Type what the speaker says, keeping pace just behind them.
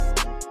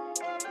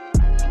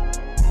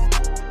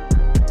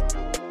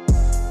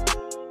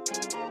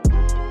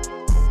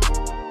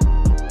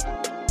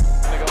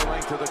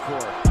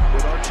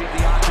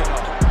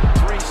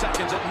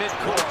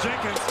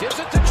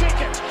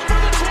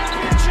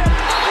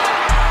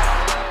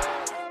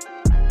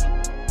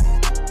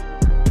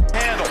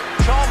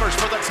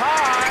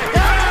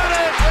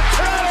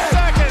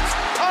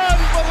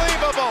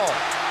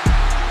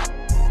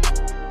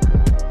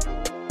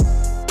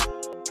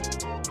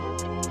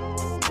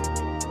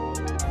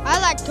I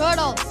like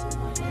turtles.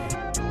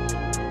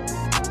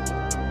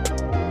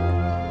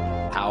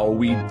 How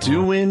we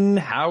doing?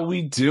 How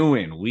we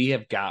doing? We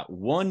have got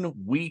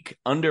 1 week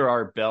under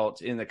our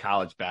belt in the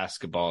college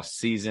basketball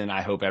season.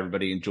 I hope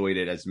everybody enjoyed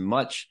it as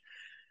much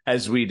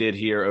as we did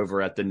here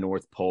over at the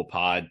North Pole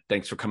Pod.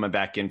 Thanks for coming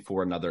back in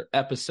for another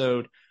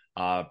episode.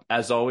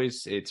 As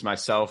always, it's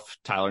myself,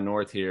 Tyler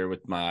North, here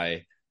with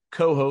my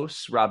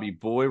co-host, Robby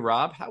Boy.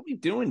 Rob, how we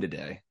doing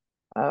today?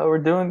 We're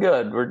doing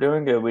good. We're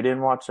doing good. We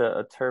didn't watch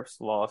a Terps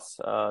loss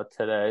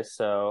today,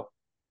 so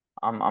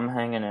I'm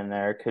hanging in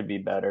there. It could be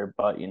better,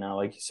 but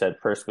like you said,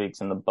 first week's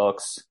in the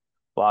books.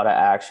 A lot of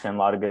action, a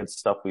lot of good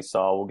stuff we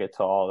saw. We'll get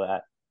to all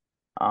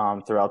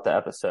that throughout the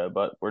episode,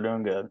 but we're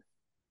doing good.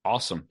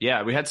 Awesome.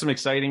 Yeah, we had some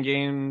exciting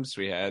games.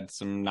 We had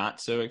some not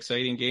so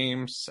exciting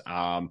games.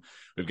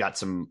 We've got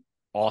some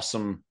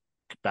awesome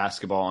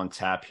basketball on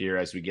tap here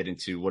as we get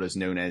into what is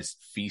known as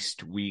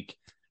Feast Week.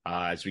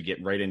 As we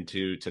get right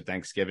into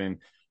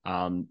Thanksgiving.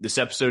 This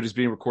episode is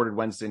being recorded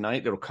Wednesday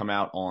night. It'll come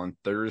out on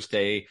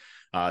Thursday.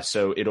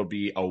 So it'll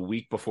be a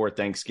week before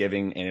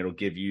Thanksgiving, and it'll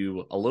give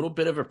you a little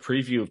bit of a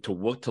preview of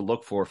what to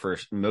look for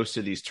most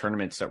of these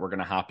tournaments that we're going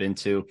to hop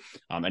into.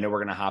 I know we're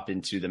going to hop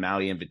into the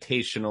Maui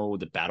Invitational,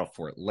 the Battle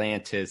for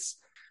Atlantis,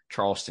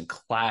 Charleston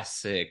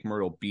Classic,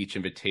 Myrtle Beach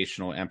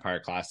Invitational,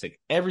 Empire Classic,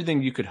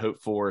 everything you could hope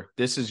for.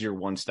 This is your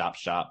one-stop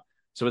shop.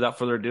 So without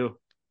further ado,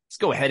 let's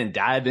go ahead and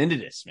dive into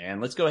this,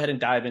 man. Let's go ahead and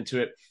dive into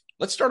it.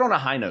 Let's start on a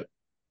high note.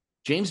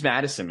 James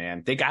Madison,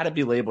 man, they got to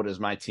be labeled as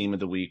my team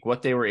of the week.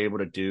 What they were able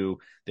to do,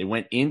 they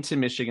went into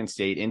Michigan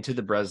State, into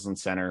the Breslin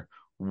Center,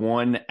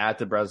 won at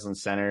the Breslin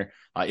Center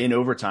in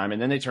overtime, and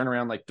then they turn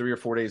around like 3 or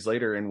 4 days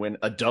later and win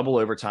a double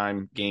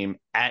overtime game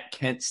at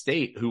Kent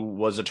State, who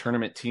was a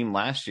tournament team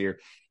last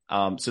year.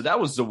 So that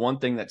was the one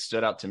thing that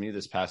stood out to me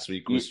this past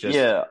week was just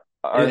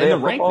Are they a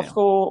football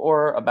school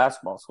or a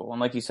basketball school?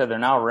 And like you said, they're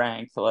now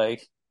ranked.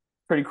 Like,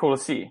 pretty cool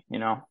to see,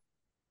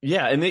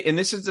 Yeah, and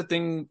this is the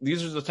thing.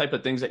 These are the type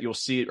of things that you'll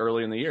see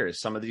early in the year. Is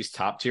some of these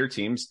top tier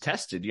teams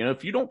tested.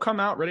 If you don't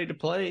come out ready to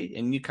play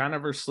and you kind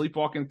of are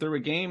sleepwalking through a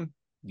game,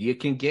 you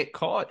can get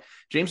caught.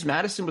 James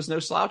Madison was no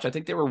slouch. I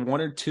think they were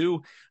 1 or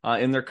 2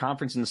 in their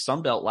conference in the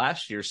Sun Belt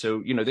last year.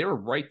 So they were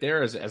right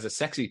there as a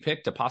sexy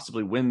pick to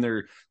possibly win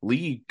their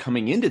league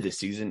coming into this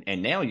season.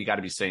 And now you got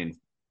to be saying,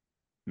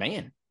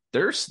 man,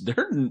 they're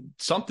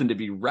something to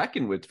be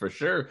reckoned with for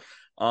sure.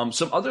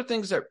 Some other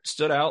things that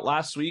stood out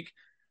last week.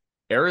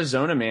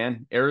 Arizona,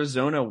 man.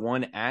 Arizona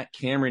won at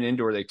Cameron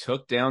Indoor. They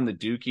took down the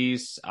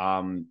Dukies.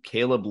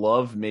 Caleb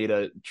Love made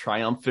a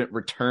triumphant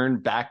return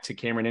back to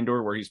Cameron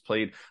Indoor, where he's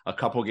played a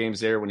couple games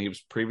there when he was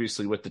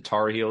previously with the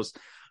Tar Heels.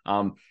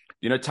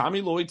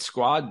 Tommy Lloyd's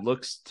squad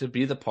looks to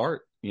be the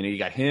part. You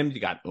got him. You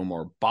got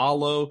Omar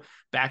Ballo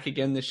back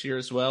again this year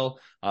as well.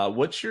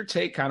 What's your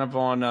take kind of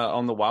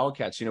on the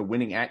Wildcats,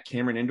 winning at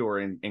Cameron Indoor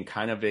and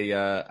kind of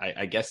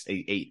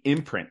a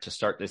imprint to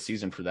start this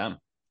season for them?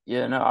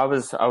 Yeah, no, I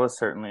was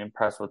certainly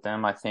impressed with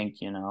them. I think,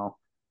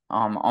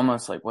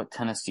 almost like what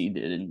Tennessee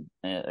did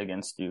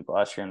against Duke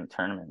last year in the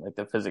tournament, like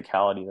the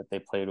physicality that they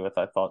played with,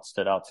 I thought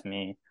stood out to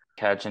me.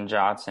 Catching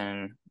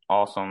Johnson,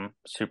 awesome,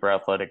 super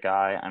athletic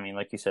guy. I mean,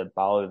 like you said,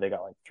 Ballo, they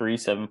got like 3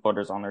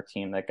 7-footers on their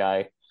team. That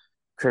guy,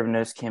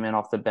 Krivnos, came in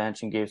off the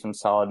bench and gave some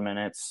solid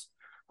minutes.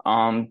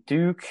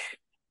 Duke,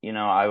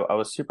 I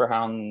was super high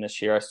on them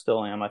this year. I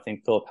still am. I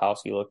think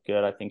Filipowski looked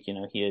good. I think,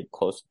 he had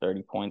close to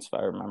 30 points, if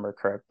I remember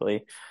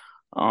correctly.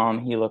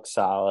 He looked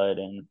solid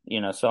and,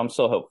 so I'm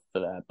still hopeful for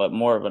that, but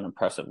more of an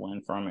impressive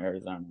win from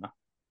Arizona.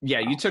 Yeah,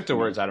 you took the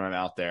words out of my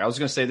mouth there. I was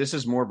going to say this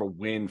is more of a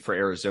win for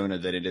Arizona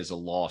than it is a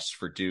loss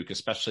for Duke,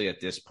 especially at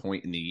this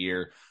point in the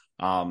year.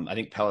 I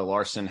think Pelle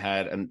Larsson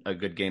had a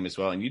good game as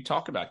well. And you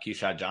talk about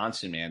Keyshawn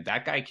Johnson, man.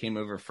 That guy came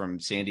over from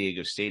San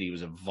Diego State. He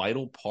was a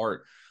vital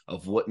part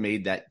of what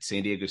made that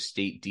San Diego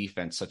State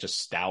defense such a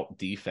stout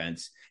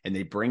defense. And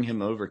they bring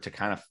him over to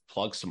kind of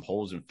plug some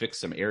holes and fix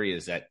some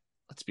areas that,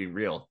 let's be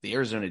real, the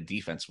Arizona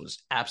defense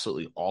was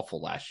absolutely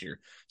awful last year.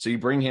 So you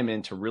bring him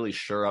in to really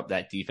shore up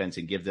that defense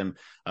and give them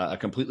a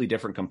completely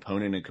different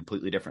component and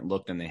completely different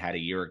look than they had a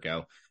year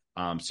ago.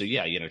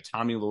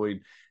 Tommy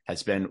Lloyd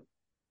has been,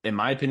 in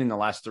my opinion, the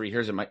last 3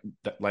 years, it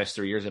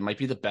might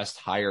be the best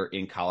hire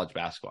in college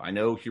basketball. I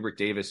know Hubert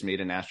Davis made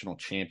a national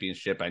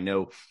championship. I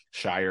know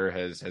Shire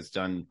has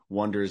done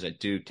wonders at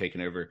Duke,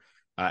 taking over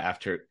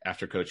after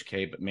Coach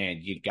K. But man,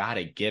 you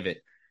gotta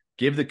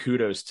give the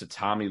kudos to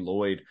Tommy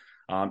Lloyd.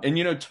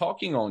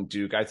 Talking on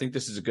Duke, I think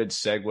this is a good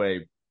segue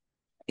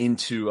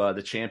into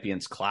the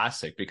Champions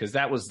Classic, because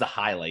that was the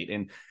highlight.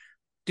 And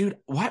dude,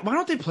 why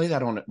don't they play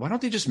that on it? Why don't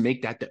they just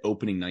make that the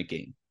opening night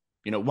game?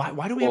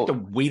 Why do we have to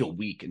wait a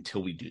week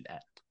until we do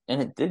that?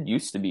 And it did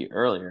used to be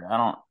earlier. I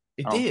don't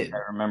think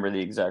I remember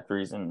the exact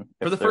reason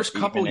for the first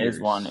couple years.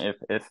 Is one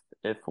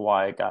if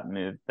why it got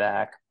moved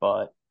back,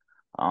 but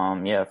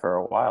for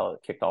a while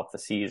it kicked off the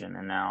season,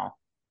 and now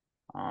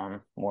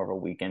more of a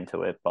week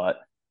into it, but.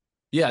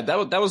 Yeah,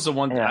 that was the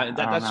one.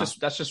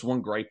 That's just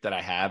one gripe that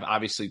I have.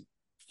 Obviously,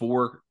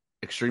 4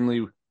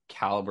 extremely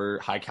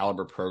high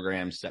caliber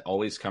programs that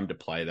always come to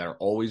play, that are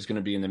always going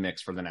to be in the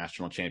mix for the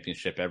national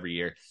championship every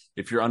year.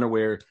 If you're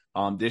unaware,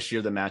 this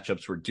year the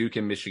matchups were Duke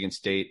and Michigan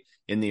State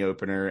in the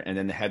opener, and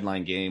then the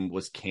headline game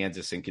was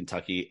Kansas and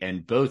Kentucky,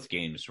 and both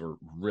games were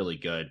really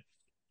good.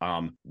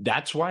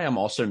 That's why I'm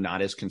also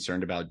not as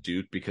concerned about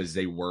Duke, because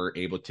they were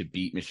able to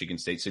beat Michigan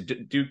State. So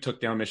Duke took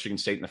down Michigan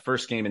State in the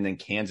first game, and then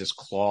Kansas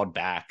clawed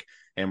back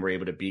and were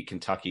able to beat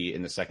Kentucky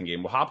in the second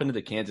game. We'll hop into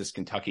the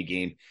Kansas-Kentucky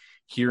game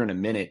here in a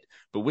minute.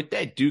 But with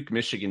that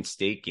Duke-Michigan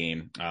State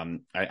game,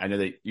 I know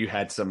that you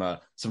had some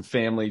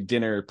family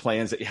dinner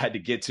plans that you had to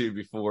get to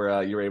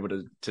before you were able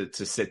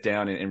to sit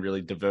down and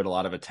really devote a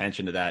lot of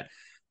attention to that.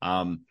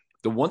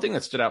 The one thing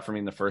that stood out for me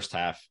in the first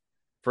half,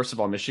 first of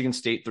all, Michigan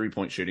State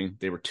three-point shooting.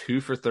 They were 2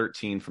 for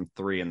 13 from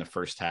three in the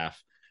first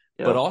half.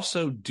 Yep. But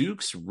also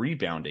Duke's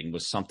rebounding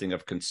was something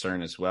of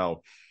concern as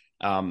well.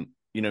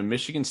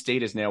 Michigan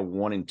State is now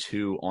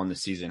 1-2 on the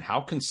season.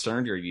 How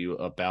concerned are you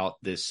about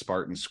this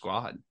Spartan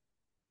squad?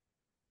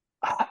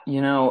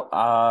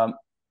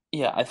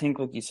 Yeah, I think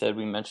like you said,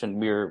 we mentioned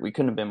we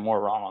couldn't have been more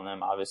wrong on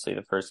them, obviously,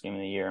 the first game of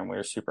the year, and we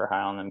were super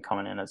high on them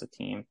coming in as a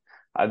team.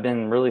 I've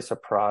been really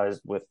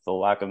surprised with the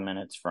lack of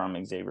minutes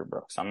from Xavier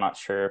Brooks. I'm not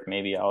sure if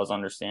maybe I was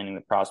understanding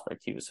the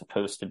prospect he was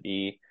supposed to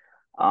be.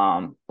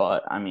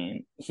 But I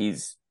mean,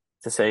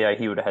 to say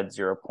he would have had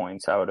 0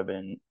 points, I would have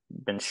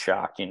been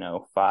shocked.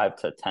 5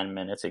 to 10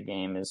 minutes a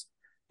game is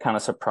kind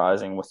of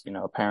surprising with,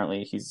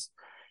 apparently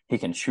he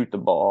can shoot the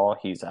ball.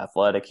 He's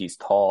athletic. He's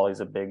tall. He's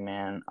a big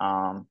man.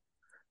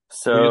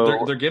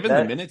 So they're giving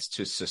the minutes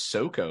to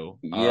Sissoko,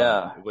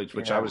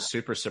 which yeah. I was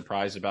super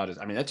surprised about.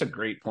 That's a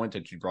great point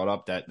that you brought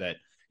up, that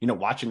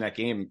watching that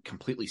game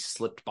completely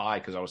slipped by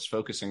because I was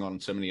focusing on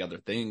so many other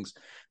things.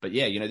 But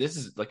yeah, this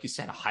is, like you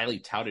said, a highly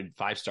touted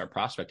 5-star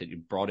prospect that you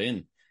brought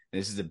in.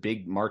 This is a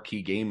big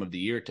marquee game of the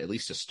year to at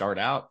least to start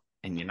out,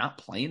 and you're not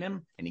playing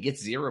him and he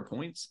gets 0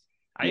 points.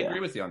 I agree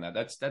with you on that.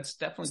 That's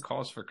definitely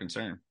cause for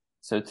concern.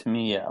 So to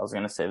me, I was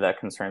going to say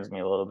that concerns me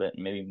a little bit,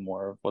 maybe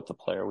more of what the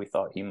player we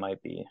thought he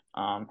might be.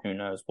 Who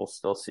knows? We'll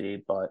still see.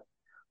 But,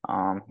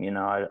 I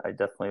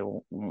definitely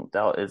won't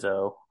doubt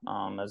Izzo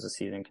as the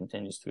season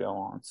continues to go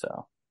on.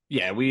 So.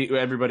 Yeah,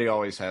 everybody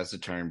always has the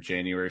term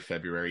January,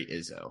 February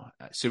Izzo.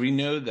 So we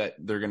know that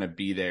they're going to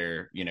be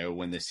there,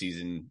 when the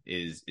season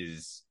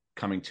is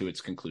coming to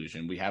its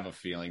conclusion. We have a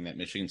feeling that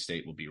Michigan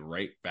State will be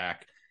right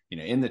back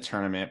in the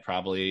tournament,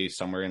 probably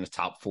somewhere in the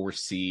top 4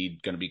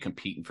 seed, going to be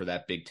competing for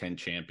that Big Ten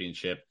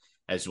championship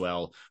as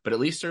well. But at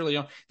least early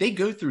on, they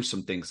go through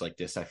some things like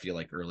this. I feel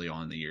like early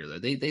on in the year, though,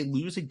 they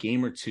lose a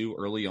game or two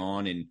early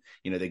on, and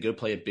they go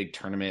play a big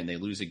tournament and they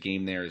lose a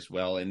game there as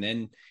well. And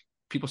then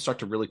people start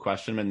to really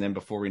question them. And then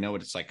before we know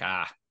it, it's like,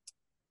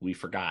 we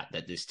forgot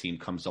that this team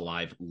comes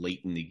alive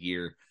late in the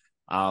year.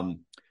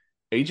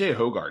 AJ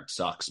Hoggard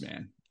sucks,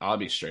 man. I'll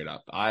be straight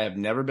up. I have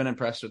never been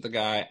impressed with the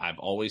guy. I've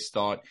always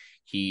thought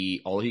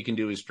all he can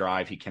do is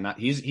drive. He cannot.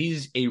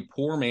 He's a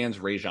poor man's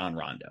Rajon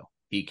Rondo.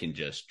 He can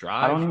just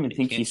drive. I don't even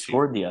think he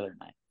scored the other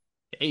night.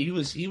 He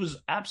was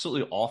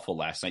absolutely awful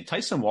last night.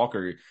 Tyson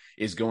Walker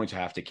is going to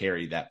have to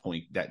carry that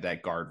point,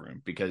 that guard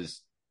room,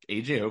 because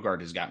AJ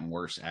Hoggard has gotten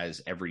worse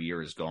as every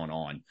year has gone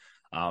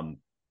on.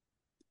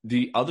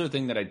 The other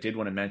thing that I did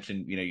want to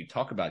mention, you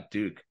talk about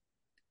Duke,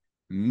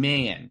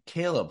 man,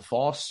 Caleb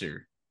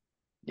Foster.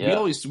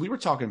 Yeah. We were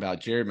talking about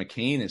Jared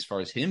McCain as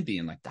far as him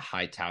being like the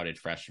high touted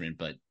freshman,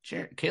 but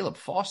Caleb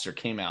Foster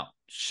came out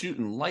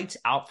shooting lights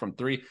out from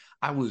three.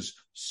 I was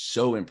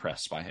so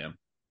impressed by him.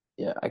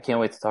 Yeah, I can't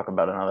wait to talk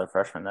about another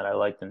freshman that I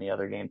liked in the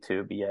other game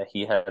too. But yeah,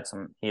 he had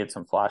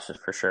some flashes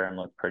for sure and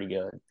looked pretty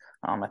good.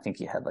 I think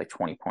he had like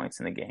 20 points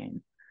in the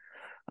game.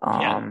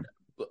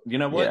 You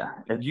know what?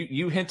 Yeah.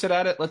 You hinted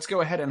at it. Let's go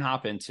ahead and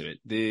hop into it.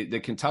 The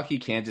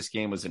Kentucky-Kansas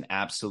game was an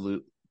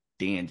absolute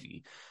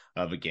dandy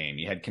of a game.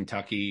 You had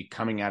Kentucky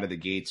coming out of the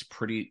gates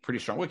pretty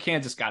strong. Well,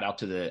 Kansas got out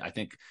to the, I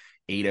think,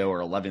 8-0 or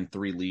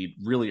 11-3 lead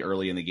really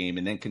early in the game.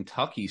 And then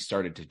Kentucky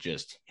started to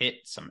just hit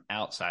some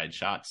outside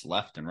shots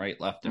left and right,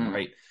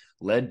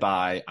 led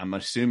by, I'm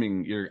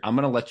assuming I'm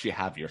going to let you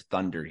have your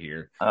thunder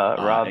here.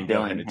 Rob and Dillingham.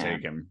 Go ahead and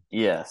take him.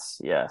 Yes.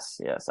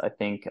 I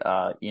think,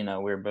 we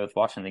were both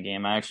watching the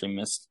game. I actually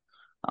missed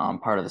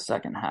part of the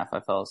second half. I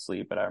fell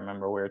asleep, but I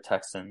remember we were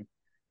texting.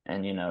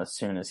 And, as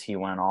soon as he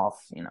went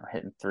off,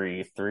 hitting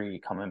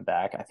three, coming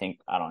back, I think,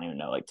 I don't even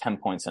know, like 10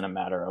 points in a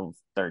matter of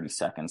 30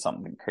 seconds,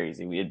 something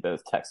crazy. We had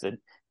both texted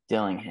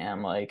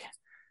Dillingham, like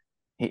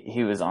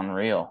he was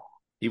unreal.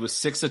 He was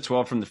 6 of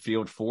 12 from the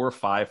field, 4 or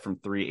 5 from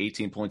three,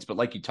 18 points. But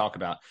like you talk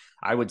about,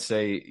 I would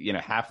say,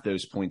 half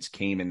those points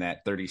came in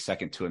that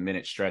 30-second to a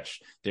minute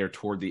stretch there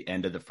toward the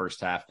end of the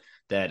first half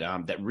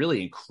that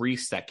really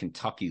increased that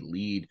Kentucky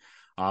lead.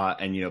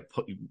 And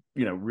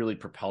really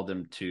propelled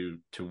them to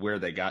where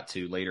they got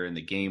to later in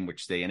the game,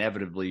 which they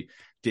inevitably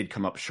did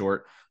come up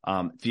short.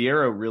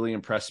 Fierro really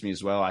impressed me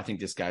as well. I think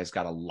this guy's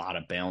got a lot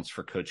of bounce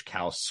for Coach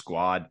Cal's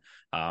squad.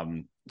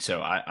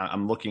 So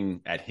I'm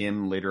looking at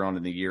him later on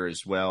in the year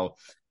as well.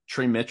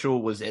 Trey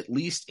Mitchell was at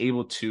least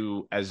able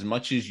to, as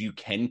much as you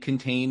can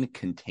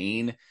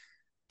contain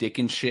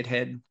Dickens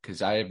shithead,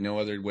 because I have no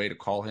other way to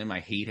call him.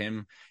 I hate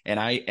him. And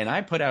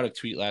I put out a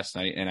tweet last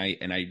night, and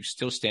I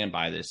still stand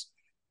by this.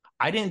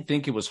 I didn't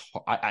think it was.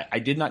 I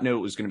did not know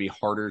it was going to be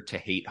harder to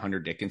hate Hunter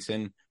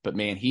Dickinson, but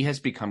man, he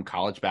has become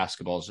college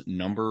basketball's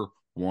number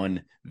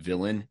one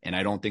villain, and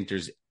I don't think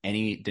there's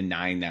any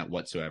denying that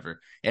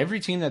whatsoever. Every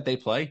team that they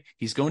play,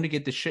 he's going to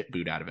get the shit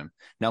boot out of him.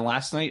 Now,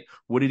 last night,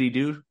 what did he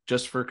do?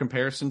 Just for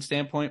comparison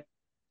standpoint,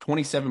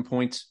 27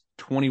 points,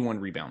 21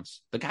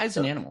 rebounds. The guy's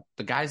an animal.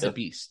 The guy's a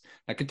beast.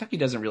 Now, Kentucky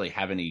doesn't really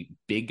have any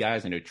big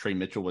guys. I know Trey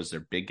Mitchell was their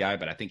big guy,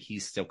 but I think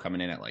he's still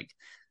coming in at like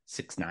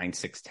 6'9",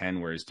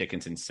 6'10", whereas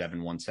Dickinson's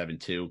 7'1",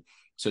 7'2".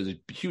 So there's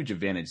a huge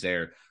advantage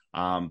there.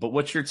 But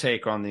what's your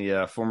take on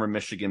the former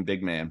Michigan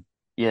big man?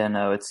 Yeah,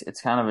 no,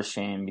 it's kind of a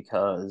shame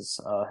because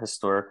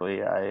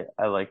historically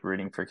I like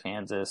rooting for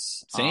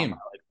Kansas. Same. I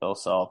like Bill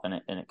Self, and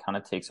it kind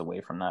of takes away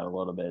from that a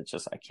little bit. It's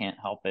just I can't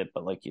help it.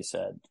 But like you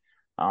said,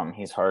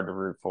 he's hard to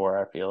root for.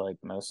 I feel like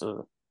most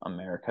of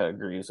America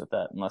agrees with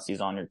that, unless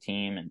he's on your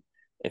team. And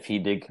if he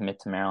did commit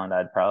to Maryland,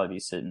 I'd probably be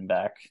sitting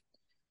back,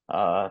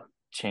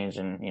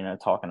 changing,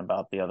 talking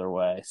about the other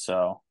way.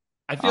 So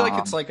I feel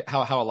like it's like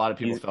how a lot of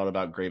people felt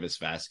about Gravis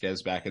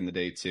Vasquez back in the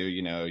day too.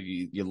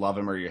 You love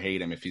him or you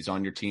hate him. If he's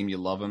on your team, you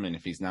love him, and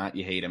if he's not,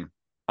 you hate him.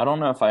 I don't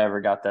know if I ever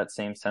got that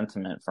same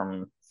sentiment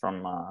from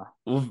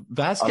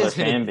Vasquez other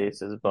fan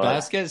bases, but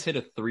Vasquez hit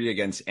a 3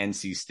 against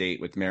NC State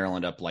with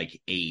Maryland up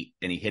like 8,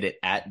 and he hit it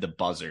at the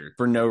buzzer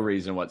for no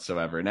reason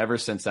whatsoever. And ever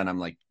since then, I'm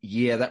like,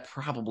 yeah, that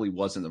probably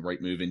wasn't the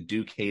right move. And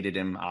Duke hated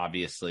him,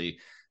 obviously.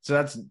 So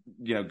that's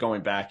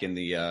going back in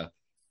the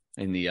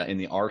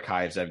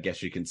archives, I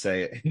guess you can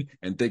say,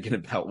 and thinking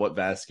about what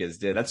Vasquez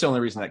did. That's the only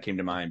reason that came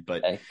to mind.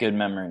 But hey, good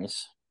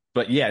memories.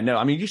 But yeah, no,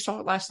 I mean, you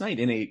saw it last night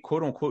in a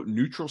quote unquote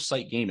neutral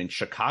site game in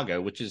Chicago,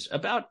 which is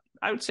about,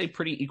 I would say,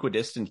 pretty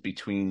equidistant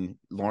between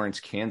Lawrence,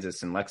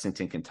 Kansas and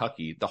Lexington,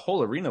 Kentucky. The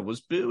whole arena was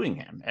booing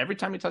him. Every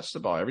time he touched the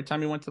ball, every time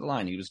he went to the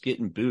line, he was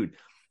getting booed.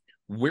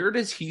 Where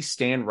does he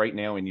stand right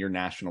now in your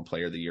National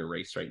Player of the Year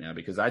race right now?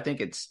 Because I think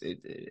it's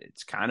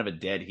kind of a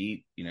dead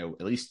heat,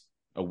 at least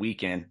a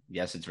weekend.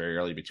 Yes, it's very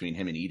early between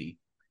him and Edey.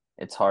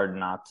 It's hard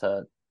not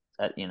to,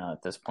 at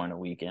this point, a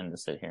weekend, to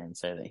sit here and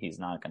say that he's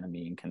not going to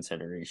be in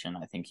consideration.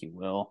 I think he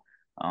will.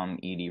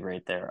 Edey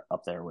right there,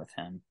 up there with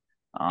him.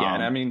 Yeah,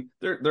 and I mean,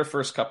 their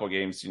first couple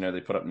games,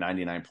 they put up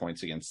 99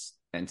 points against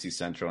NC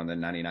Central and then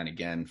 99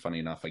 again, funny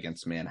enough,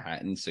 against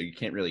Manhattan. So you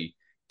can't really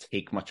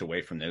take much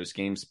away from those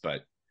games.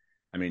 But,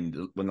 I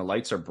mean, when the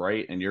lights are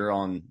bright and you're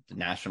on the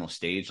national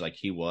stage like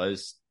he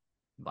was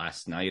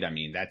last night, I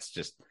mean, that's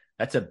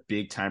a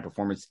big-time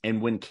performance.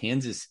 And when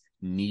Kansas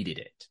needed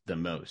it the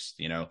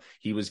most,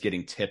 he was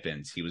getting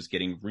tip-ins. He was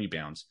getting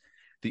rebounds.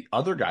 The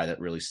other guy that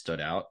really stood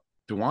out,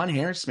 DeJuan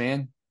Harris,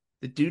 man.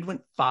 The dude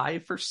went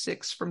 5 for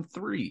 6 from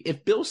 3.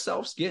 If Bill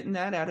Self's getting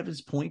that out of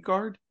his point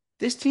guard,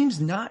 this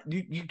team's not.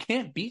 You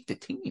can't beat the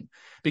team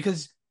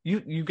because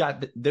you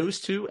got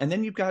those two, and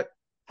then you've got,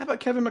 how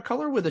about Kevin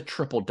McCullough with a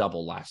triple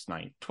double last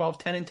night, 12,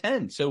 10, and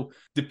 10. So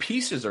the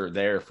pieces are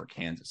there for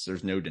Kansas.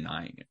 There's no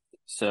denying it.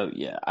 So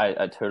yeah,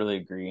 I totally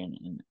agree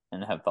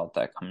and have thought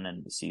that coming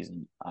into the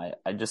season. I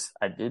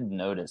did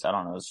notice. I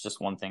don't know. It's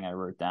just one thing I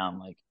wrote down.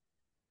 Like,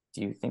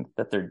 do you think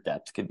that their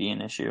depth could be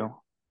an issue?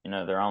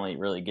 They're only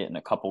really getting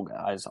a couple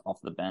guys off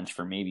the bench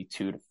for maybe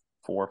 2 to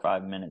 4 or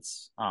 5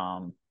 minutes.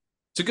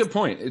 It's a good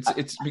point.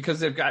 It's because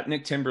they've got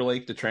Nick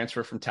Timberlake, the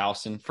transfer from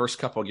Towson. First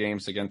couple of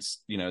games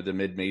against, the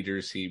mid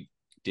majors, he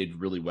did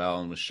really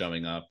well and was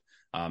showing up.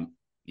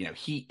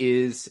 He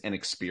is an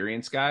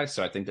experienced guy,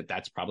 so I think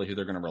that's probably who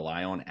they're going to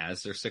rely on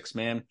as their sixth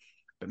man.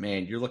 But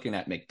man, you're looking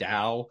at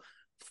McDowell.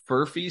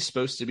 Furphy's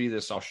supposed to be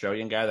this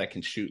Australian guy that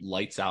can shoot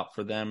lights out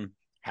for them.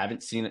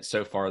 Haven't seen it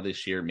so far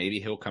this year. Maybe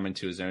he'll come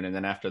into his own. And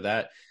then after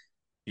that,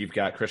 you've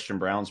got Christian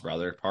Brown's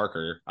brother,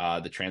 Parker,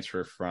 the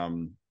transfer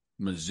from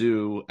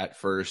Mizzou at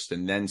first,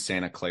 and then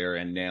Santa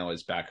Clara, and now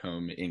is back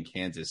home in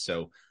Kansas.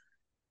 So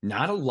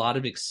not a lot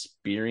of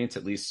experience,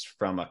 at least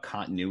from a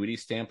continuity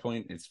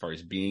standpoint, as far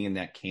as being in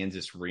that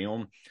Kansas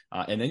realm.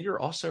 And then you're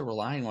also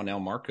relying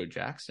on Marco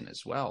Jackson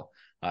as well,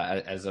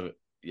 as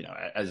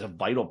a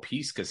vital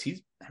piece, because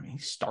he's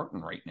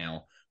starting right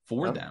now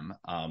for them.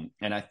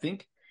 And I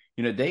think,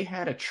 they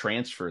had a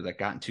transfer that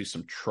got into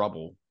some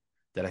trouble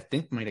that I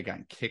think might have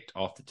gotten kicked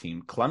off the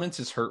team. Clemens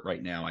is hurt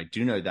right now. I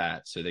do know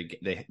that. So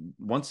they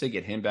once they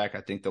get him back,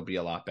 I think they'll be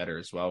a lot better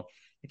as well.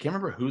 I can't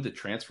remember who the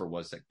transfer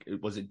was.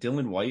 Was it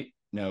Dylan White?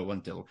 No, it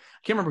wasn't Dylan.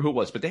 I can't remember who it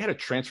was, but they had a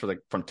transfer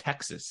from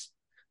Texas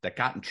that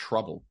got in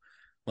trouble.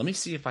 Let me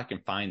see if I can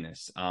find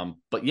this.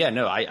 But yeah,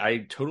 no,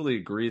 I totally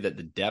agree that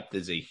the depth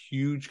is a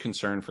huge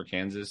concern for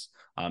Kansas.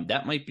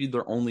 That might be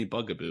their only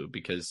bugaboo,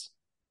 because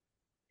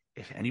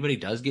if anybody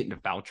does get into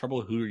foul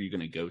trouble, who are you going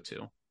to go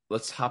to?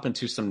 Let's hop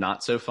into some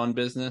not so fun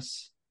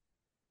business.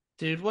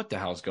 Dude, what the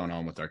hell's going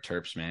on with our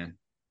Terps, man?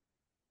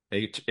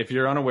 If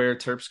you're unaware,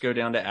 Terps go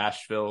down to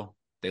Asheville.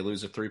 They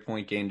lose a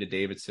 3-point game to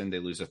Davidson. They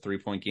lose a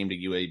 3-point game to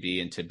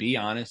UAB. And to be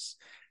honest,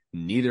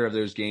 neither of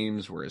those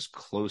games were as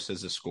close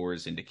as the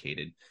scores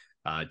indicated.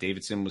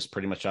 Davidson was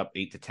pretty much up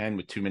 8-10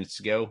 with 2 minutes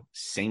to go.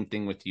 Same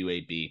thing with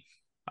UAB.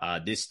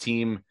 This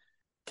team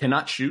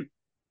cannot shoot.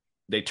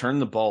 They turn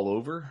the ball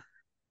over.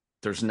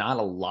 There's not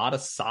a lot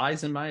of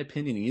size, in my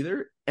opinion,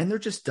 either. And there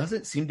just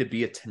doesn't seem to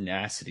be a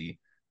tenacity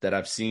that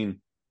I've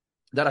seen,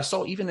 that I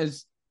saw even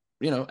as,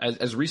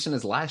 as recent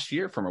as last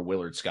year from a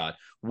Willard squad.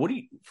 What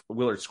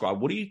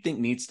do you think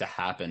needs to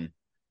happen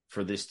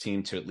for this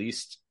team to at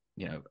least,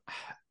 I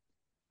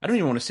don't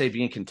even want to say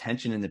be in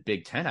contention in the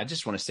Big Ten. I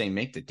just want to say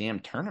make the damn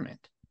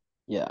tournament.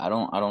 Yeah, I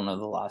don't know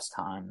the last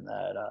time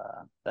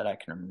that I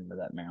can remember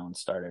that Maryland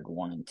started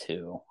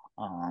 1-2.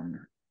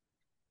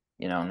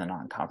 In the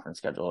non-conference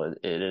schedule,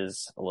 it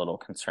is a little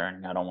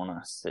concerning. I don't want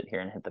to sit here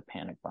and hit the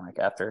panic button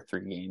after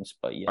 3 games,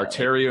 but yeah.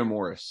 Arterio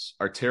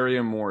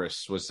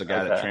Morris was the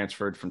guy that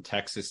transferred from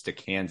Texas to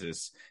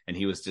Kansas, and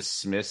he was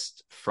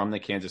dismissed from the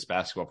Kansas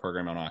basketball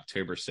program on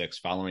October 6th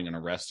following an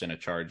arrest and a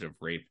charge of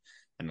rape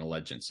and an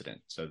alleged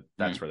incident. So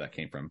that's where that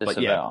came from.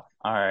 But yeah. All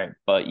right.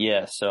 But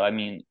yeah, so I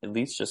mean, at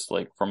least just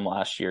like from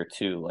last year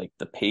too, like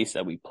the pace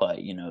that we play,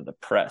 the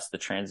press, the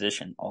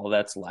transition, all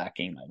that's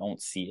lacking. I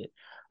don't see it.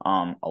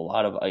 A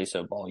lot of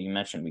ISO ball. You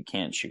mentioned we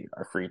can't shoot.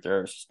 Our free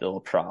throws are still a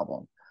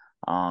problem.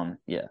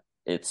 Yeah,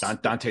 it's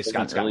Dante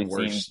Scott's gotten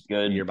worse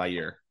year by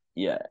year.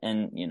 Yeah,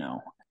 and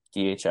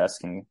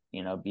DHS can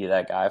be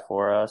that guy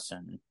for us,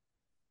 and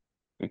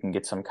we can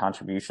get some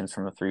contributions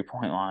from the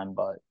 3-point line,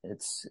 but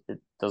it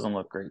doesn't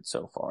look great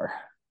so far.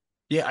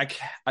 Yeah,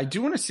 I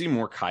do want to see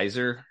more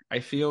Kaiser. I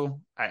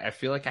feel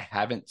like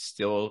I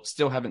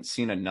still haven't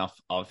seen enough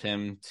of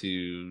him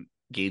to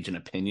gauge an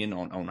opinion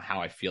on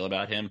how I feel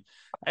about him.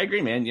 I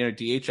agree, man.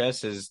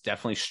 DHS has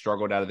definitely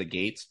struggled out of the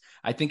gates.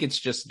 I think it's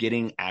just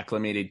getting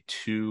acclimated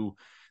to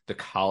the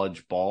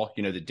college ball,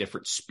 the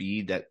different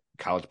speed that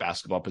college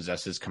basketball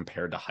possesses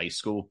compared to high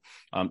school.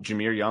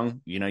 Jameer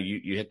Young,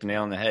 you hit the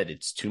nail on the head.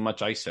 It's too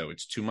much ISO.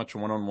 It's too much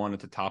one-on-one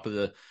at the top of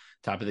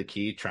the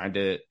key, trying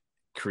to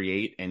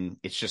create, and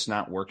it's just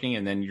not working.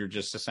 And then you're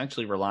just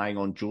essentially relying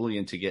on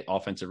Julian to get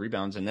offensive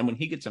rebounds. And then when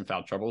he gets in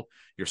foul trouble,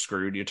 you're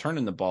screwed. You're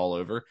turning the ball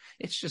over.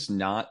 It's just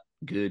not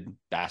good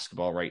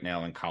basketball right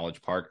now in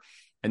College Park.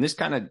 And this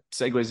kind of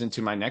segues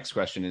into my next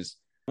question is,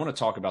 I want to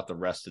talk about the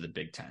rest of the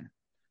Big Ten,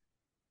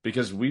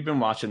 because we've been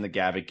watching the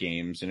Gavitt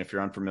games. And if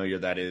you're unfamiliar,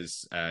 that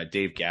is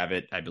Dave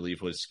Gavitt, I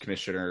believe, was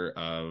commissioner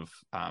of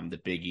the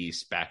Big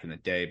East back in the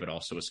day, but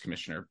also was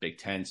commissioner of Big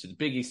Ten. So the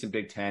Big East and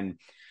Big Ten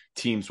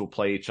teams will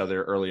play each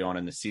other early on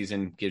in the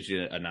season, gives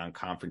you a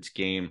non-conference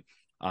game.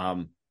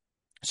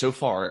 So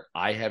far,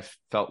 I have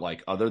felt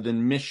like, other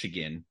than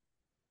Michigan,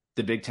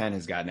 the Big Ten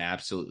has gotten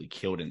absolutely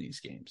killed in these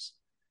games.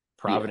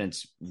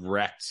 Providence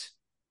wrecked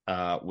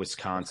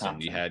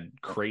Wisconsin. You had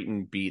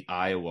Creighton beat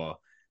Iowa.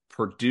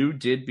 Purdue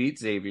did beat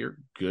Xavier.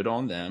 Good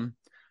on them.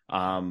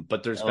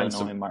 But there's been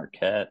some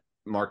Marquette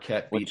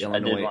beat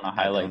Illinois. I did want to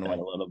highlight that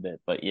a little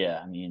bit, but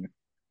yeah, I mean,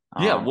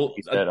 you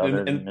said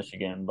than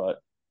Michigan,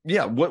 but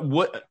yeah,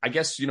 what I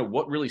guess,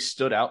 what really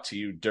stood out to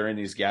you during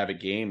these Gavitt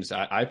games,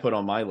 I put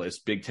on my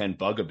list Big Ten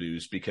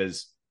bugaboos,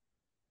 because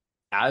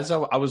as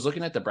I was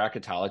looking at the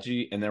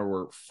bracketology, and there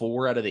were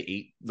 4 out of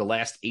the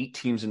last 8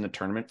 teams in the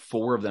tournament,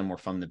 4 of them were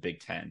from the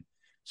Big Ten.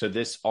 So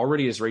this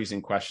already is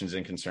raising questions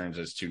and concerns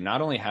as to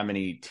not only how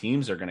many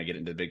teams are going to get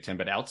into the Big Ten,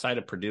 but outside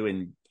of Purdue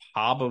and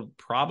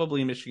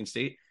probably Michigan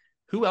State,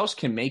 who else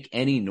can make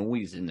any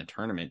noise in the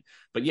tournament?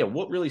 But yeah,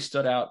 what really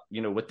stood out,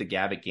 with the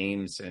Gavitt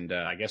games, and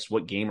I guess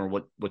what game or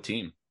what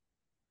team?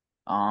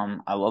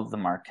 I love the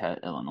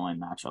Marquette-Illinois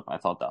matchup. I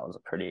thought that was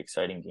a pretty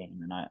exciting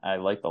game, and I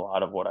liked a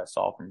lot of what I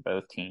saw from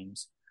both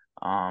teams.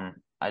 I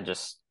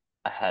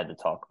had to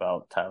talk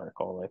about Tyler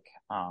Kolek.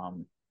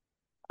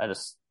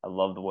 I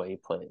love the way he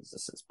plays.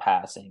 This is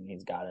passing.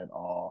 He's got it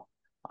all.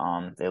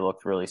 They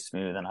looked really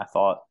smooth, and I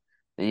thought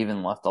they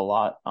even left a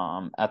lot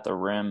at the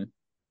rim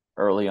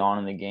early on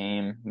in the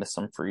game, missed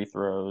some free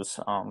throws.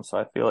 So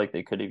I feel like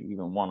they could have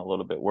even won a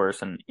little bit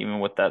worse. And even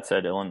with that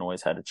said,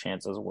 Illinois had a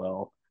chance as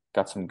well.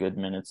 Got some good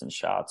minutes and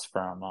shots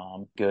from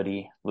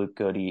Luke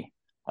Goody.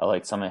 I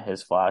like some of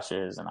his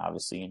flashes, and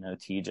obviously,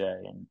 TJ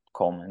and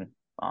Coleman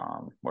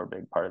were a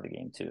big part of the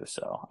game too.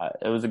 So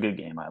it was a good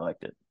game. I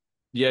liked it.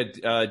 Yeah,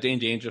 Dane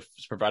Danger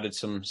provided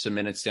some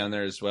minutes down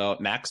there as well.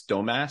 Max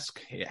Domask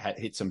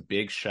hit some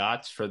big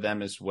shots for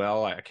them as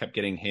well. I kept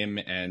getting him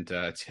and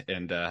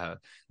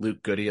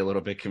Luke Goody a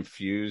little bit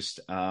confused.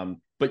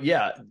 But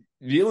yeah,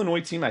 the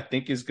Illinois team, I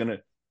think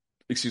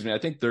I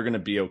think they're gonna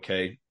be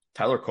okay.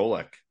 Tyler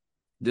Kolek,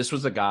 this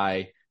was a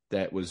guy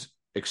that was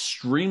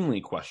extremely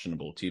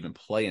questionable to even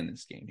play in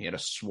this game. He had a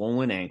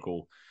swollen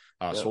ankle,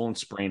 swollen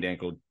sprained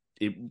ankle.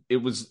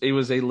 It was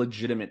a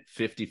legitimate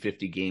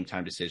 50-50 game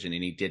time decision,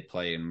 and he did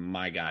play. And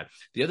my God,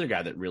 the other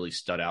guy that really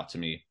stood out to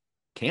me,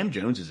 Cam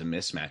Jones, is a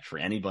mismatch for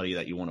anybody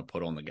that you want to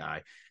put on the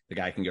guy. The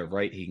guy can go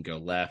right, he can go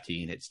left, he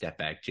can hit step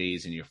back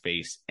J's in your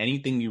face.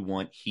 Anything you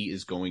want, he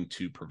is going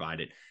to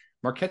provide it.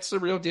 Marquette's the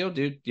real deal,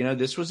 dude.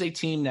 This was a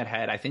team that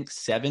had, I think,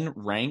 7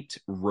 ranked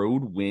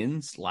road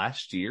wins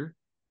last year,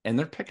 and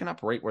they're picking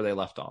up right where they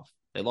left off.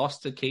 They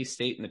lost to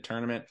K-State in the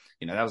tournament.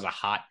 That was a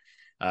hot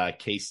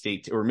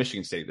K-State or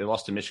Michigan State. They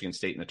lost to Michigan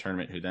State in the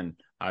tournament, who then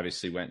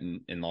obviously went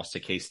and lost to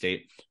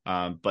K-State.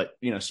 But,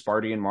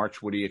 Sparty and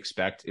March, what do you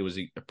expect? It was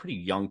a pretty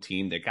young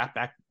team. They got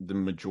back the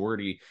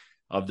majority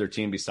of their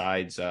team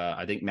besides,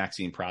 I think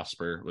Maxine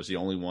Prosper was the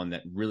only one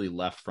that really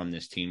left from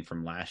this team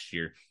from last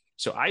year.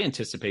 So I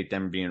anticipate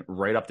them being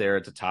right up there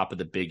at the top of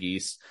the Big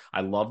East.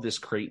 I love this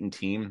Creighton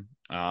team.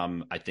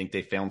 I think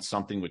they found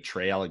something with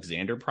Trey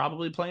Alexander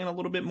probably playing a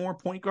little bit more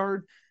point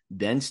guard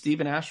than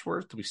Stephen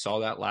Ashworth. We saw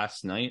that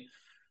last night.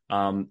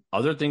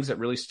 Other things that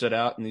really stood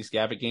out in these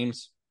Gavitt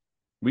games,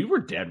 we were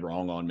dead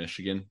wrong on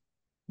Michigan.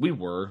 We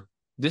were.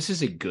 This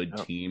is a good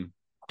team.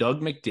 Doug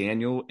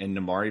McDaniel and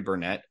Namari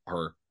Burnett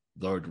are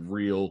the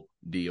real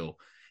deal.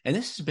 And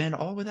this has been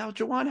all without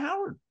Juwan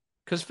Howard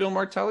because Phil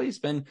Martelli's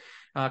been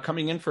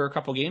coming in for a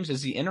couple games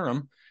as the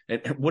interim.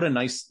 And what a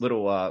nice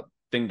little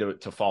thing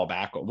to fall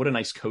back on. What a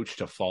nice coach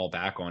to fall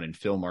back on. And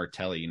Phil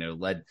Martelli,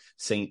 led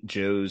St.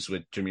 Joe's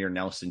with Jameer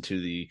Nelson to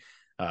the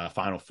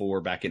Final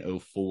Four back in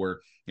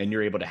 2004. And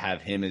you're able to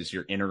have him as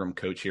your interim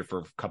coach here for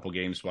a couple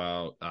games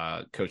while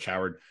Coach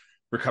Howard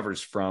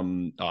recovers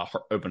from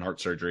open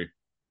heart surgery.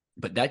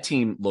 But that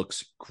team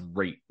looks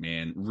great,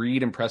 man.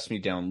 Reed impressed me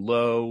down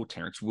low.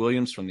 Terrence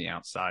Williams from the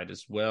outside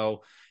as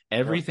well.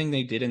 Everything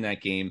they did in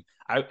that game,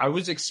 I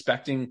was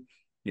expecting,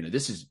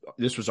 this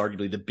was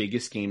arguably the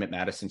biggest game at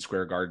Madison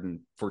Square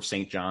Garden for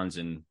St. John's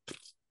in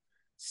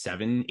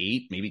 7,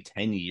 8, maybe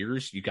 10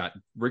 years. You got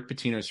Rick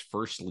Pitino's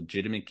first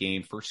legitimate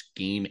game, first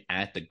game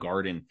at the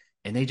Garden,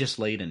 and they just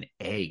laid an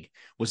egg.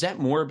 Was that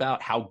more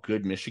about how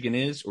good Michigan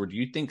is, or do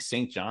you think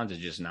St. John's is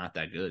just not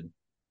that good?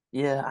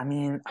 Yeah, I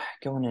mean,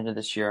 going into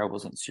this year, I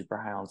wasn't super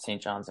high on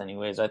St. John's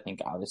anyways. I think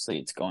obviously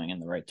it's going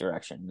in the right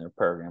direction in their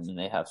program, and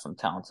they have some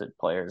talented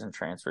players and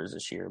transfers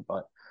this year.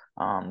 But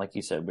like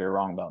you said, we were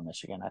wrong about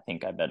Michigan. I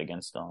think I bet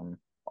against them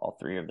all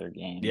 3 of their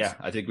games. Yeah,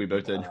 I think we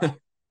both did.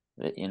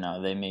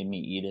 They made me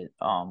eat it,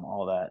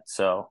 all that.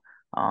 So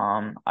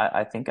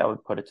I think I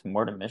would put it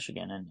more to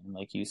Michigan. And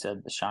like you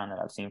said, the shine that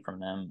I've seen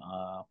from them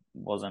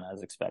wasn't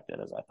as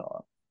expected as I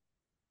thought.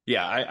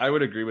 Yeah, I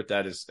would agree with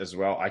that as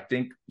well. I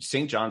think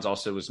St. John's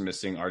also was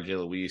missing RJ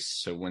Luis.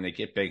 So when they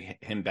get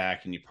him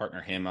back and you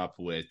partner him up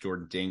with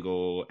Jordan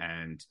Dingle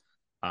and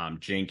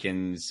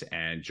Jenkins,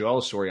 and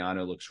Joel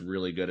Soriano looks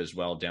really good as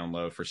well down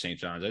low for St.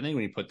 John's. I think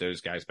when you put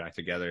those guys back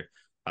together,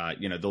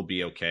 they'll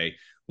be okay.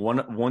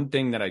 One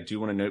thing that I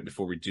do want to note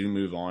before we do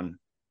move on,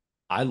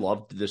 I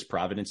loved this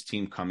Providence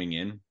team coming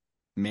in.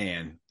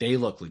 Man, they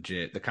look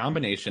legit. The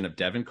combination of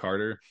Devin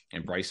Carter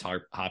and Bryce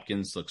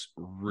Hopkins looks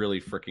really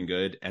freaking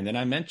good. And then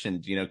I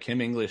mentioned, Kim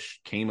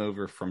English came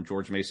over from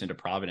George Mason to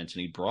Providence,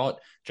 and he brought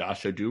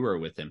Josh Oduro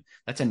with him.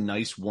 That's a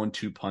nice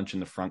 1-2 punch in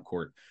the front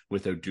court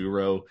with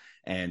Oduro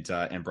and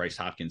Bryce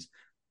Hopkins.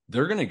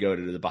 They're going to go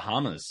to the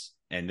Bahamas,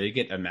 and they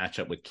get a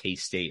matchup with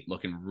K-State.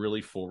 Looking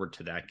really forward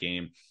to that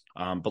game.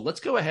 But let's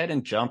go ahead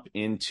and jump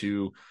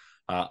into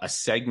a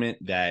segment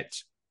that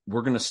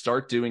we're going to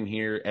start doing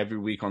here every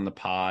week on the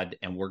pod,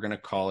 and we're going to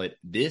call it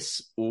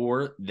This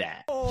or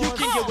That. You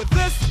can get with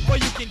this, or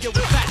you can get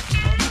with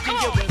that. You can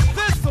get with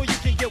this, or you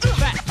can get with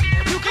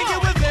that. You can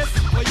get with this,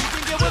 or you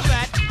can get with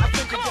that. I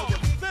think you can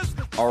get with this.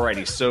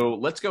 Alrighty, so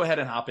let's go ahead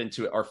and hop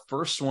into it. Our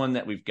first one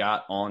that we've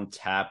got on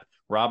tap.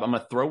 Rob, I'm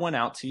going to throw one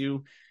out to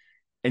you,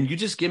 and you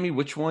just give me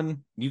which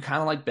one you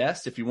kind of like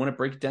best. If you want to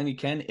break it down, you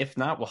can. If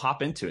not, we'll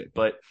hop into it.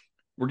 But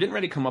we're getting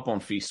ready to come up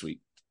on Feast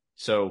Week.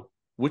 So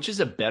which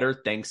is a better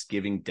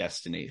Thanksgiving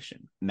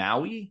destination,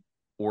 Maui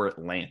or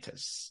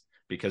Atlantis?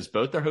 Because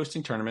both are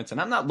hosting tournaments,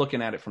 and I'm not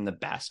looking at it from the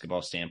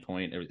basketball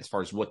standpoint as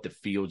far as what the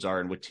fields are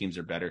and what teams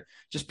are better,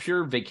 just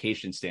pure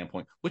vacation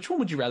standpoint. Which one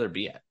would you rather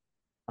be at?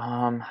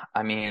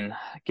 I mean,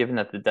 given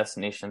that the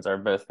destinations are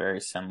both very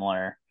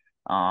similar,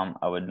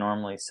 I would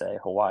normally say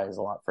Hawaii is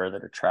a lot further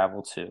to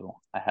travel to.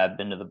 I have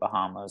been to the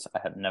Bahamas. I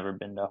have never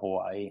been to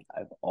Hawaii.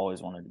 I've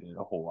always wanted to go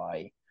to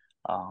Hawaii.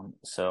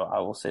 So I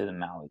will say the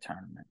Maui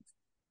tournament.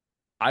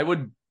 I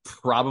would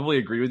probably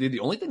agree with you.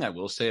 The only thing I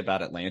will say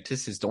about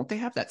Atlantis is, don't they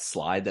have that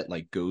slide that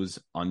like goes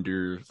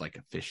under like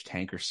a fish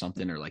tank or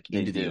something, or like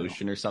into the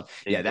ocean or something?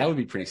 Yeah, that would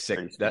be pretty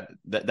sick. That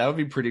would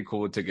be pretty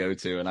cool to go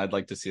to, and I'd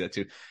like to see that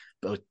too.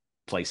 Both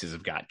places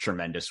have got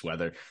tremendous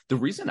weather. The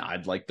reason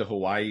I'd like the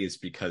Hawaii is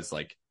because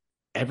like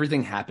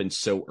everything happens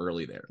so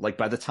early there. Like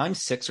by the time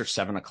 6 or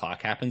 7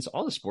 o'clock happens,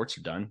 all the sports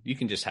are done. You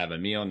can just have a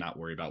meal, not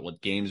worry about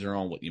what games are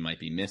on, what you might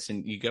be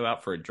missing. You go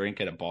out for a drink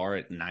at a bar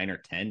at 9 or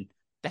 10.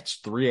 That's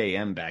 3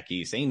 a.m. back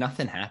east. Ain't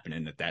nothing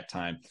happening at that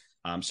time.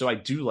 So I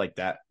do like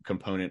that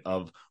component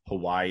of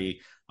Hawaii.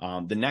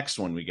 The next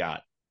one we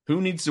got,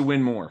 who needs to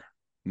win more,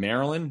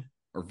 Maryland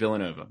or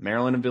Villanova?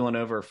 Maryland and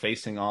Villanova are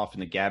facing off in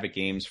the Gavitt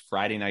games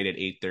Friday night at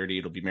 8:30.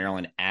 It'll be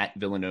Maryland at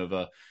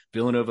Villanova.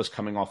 Villanova's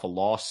coming off a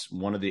loss,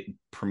 one of the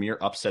premier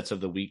upsets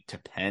of the week to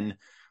Penn.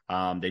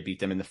 They beat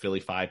them in the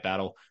Philly 5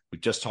 battle. We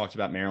just talked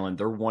about Maryland.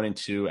 They're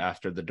 1-2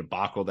 after the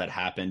debacle that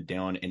happened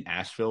down in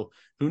Asheville.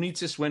 Who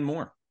needs this win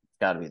more?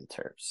 Got to be the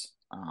Terps.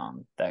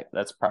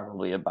 That's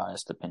probably a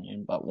biased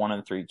opinion, but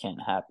 1-3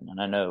 can't happen.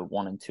 And I know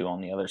 1-2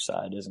 on the other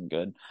side isn't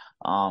good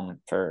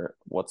for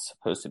what's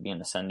supposed to be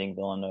an ascending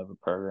Villanova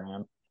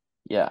program.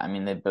 Yeah, I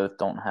mean, they both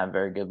don't have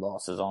very good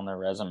losses on their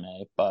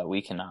resume, but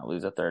we cannot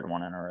lose a third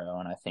one in a row.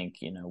 And I think,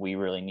 we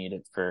really need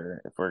it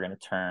if we're going to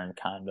turn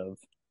kind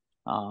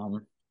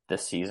of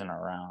this season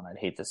around. I'd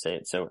hate to say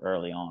it so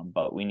early on,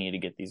 but we need to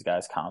get these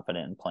guys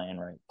confident and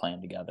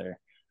playing together,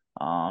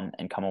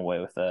 and come away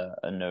with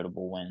a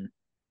notable win.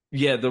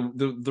 Yeah,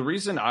 the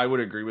reason I would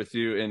agree with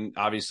you, and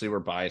obviously we're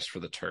biased for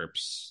the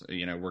Terps,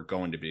 we're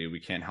going to be, we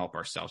can't help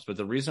ourselves. But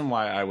the reason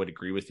why I would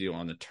agree with you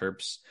on the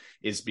Terps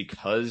is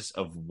because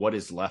of what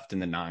is left in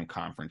the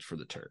non-conference for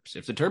the Terps.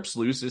 If the Terps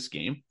lose this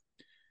game,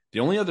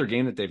 the only other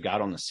game that they've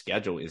got on the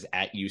schedule is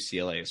at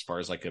UCLA as far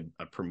as like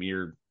a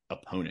premier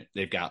opponent.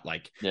 They've got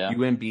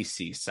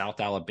UMBC,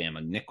 South Alabama,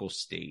 Nicholls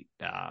State.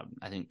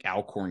 I think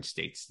Alcorn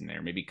State's in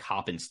there. Maybe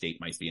Coppin State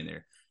might be in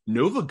there.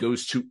 Nova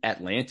goes to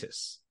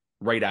Atlantis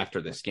right after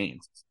this game,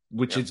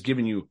 which has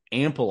given you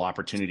ample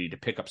opportunity to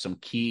pick up some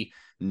key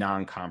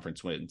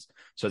non-conference wins.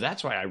 So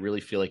that's why I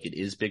really feel like it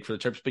is big for the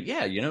Terps. But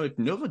yeah, if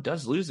Nova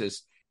does lose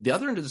this, the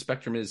other end of the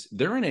spectrum is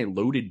they're in a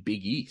loaded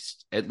Big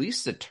East. At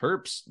least the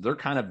Terps, they're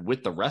kind of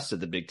with the rest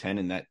of the Big Ten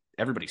in that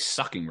everybody's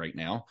sucking right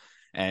now.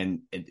 And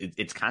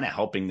it's kind of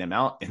helping them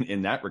out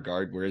in that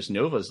regard. Whereas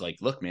Nova's like,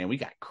 look, man, we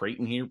got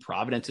Creighton here.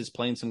 Providence is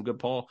playing some good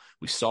ball.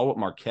 We saw what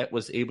Marquette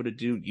was able to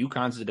do.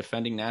 UConn's the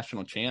defending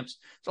national champs.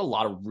 There's a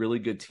lot of really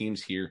good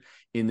teams here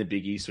in the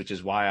Big East, which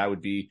is why I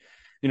would be,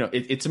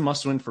 it's a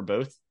must win for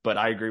both. But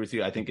I agree with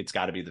you. I think it's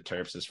got to be the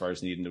Terps as far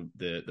as needing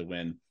the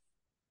win.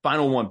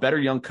 Final one, better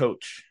young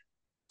coach.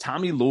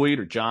 Tommy Lloyd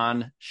or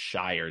John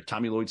Shire.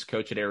 Tommy Lloyd's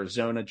coach at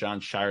Arizona.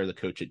 John Shire, the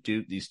coach at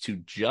Duke. These two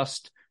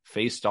just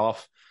faced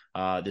off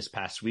this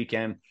past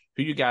weekend.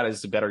 Who you got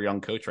as the better young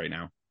coach right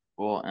now?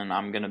 Well, and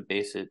I'm going to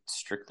base it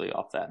strictly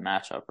off that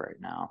matchup right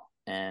now.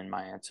 And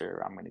my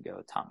answer, I'm going to go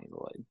with Tommy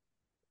Lloyd.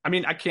 I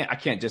mean, I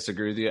can't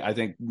disagree with you. I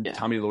think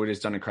Tommy Lloyd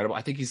has done incredible.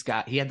 I think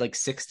he had like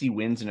 60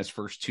 wins in his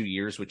first 2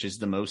 years, which is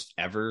the most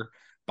ever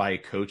by a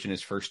coach in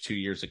his first 2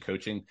 years of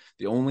coaching.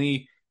 The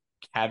only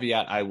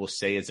caveat I will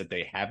say is that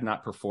they have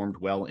not performed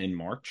well in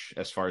March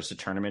as far as the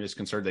tournament is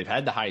concerned. They've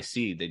had the high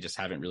seed. They just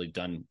haven't really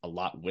done a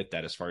lot with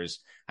that as far as,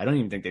 I don't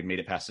even think they've made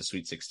it past the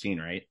Sweet 16,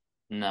 right?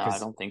 No, I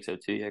don't think so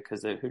too. Yeah,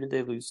 because who did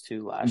they lose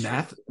to last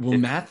year? Well,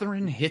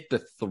 Matherin hit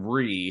the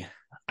 3,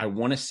 I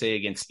want to say,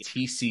 against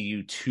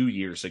TCU 2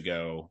 years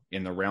ago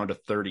in the round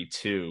of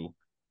 32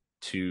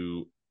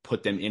 to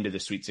put them into the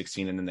Sweet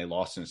 16, and then they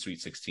lost in the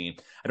Sweet 16.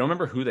 I don't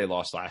remember who they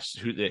lost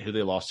who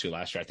they lost to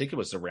last year. I think it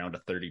was the round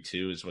of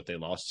 32 is what they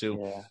lost to.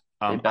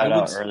 Yeah, they got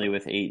out early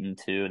with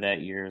 8-2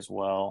 that year as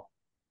well.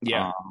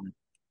 Yeah,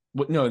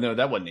 no,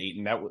 that wasn't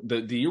Ayton.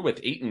 The year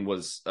with Ayton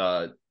was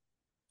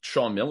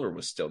Sean Miller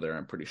was still there.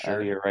 I'm pretty sure.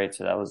 Oh, you're right.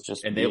 So that was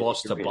just, and they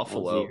lost to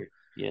Buffalo.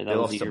 Yeah, that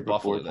was to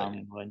Buffalo.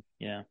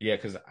 Yeah,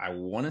 because I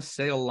want to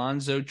say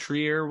Alonzo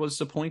Trier was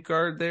the point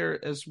guard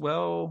there as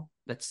well.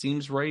 That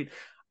seems right.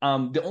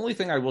 The only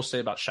thing I will say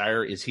about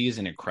Shire is he is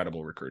an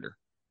incredible recruiter.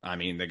 I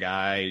mean, the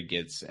guy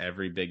gets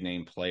every big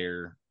name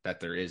player that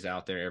there is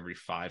out there, every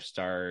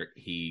 5-star.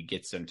 He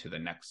gets them to the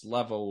next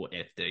level.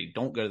 If they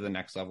don't go to the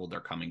next level,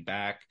 they're coming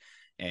back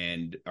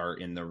and are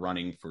in the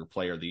running for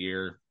player of the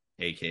year,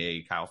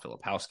 aka Kyle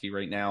Filipowski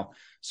right now.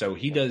 So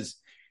he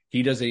does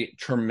a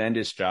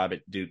tremendous job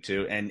at Duke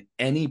too. And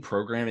any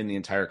program in the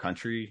entire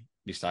country,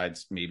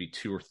 besides maybe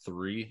 2 or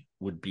 3,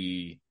 would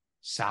be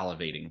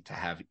salivating to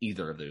have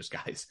either of those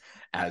guys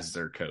as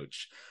their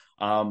coach.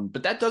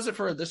 But that does it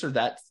for this or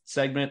that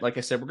segment. Like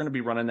I said, we're going to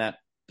be running that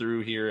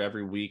through here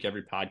every week,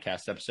 every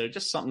podcast episode,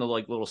 just something to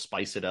like little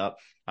spice it up.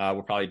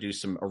 We'll probably do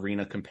some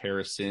arena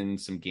comparison,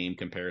 some game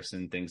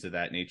comparison, things of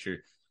that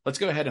nature. Let's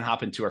go ahead and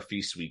hop into our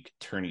Feast Week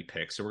tourney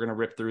picks. So we're going to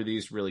rip through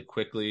these really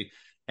quickly,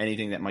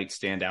 anything that might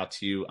stand out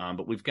to you.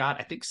 But we've got,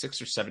 I think,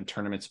 6 or 7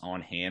 tournaments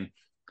on hand.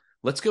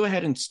 Let's go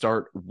ahead and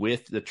start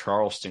with the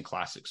Charleston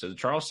Classic. So the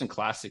Charleston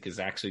Classic is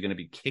actually going to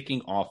be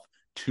kicking off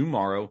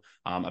tomorrow.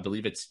 I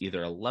believe it's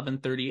either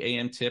 11:30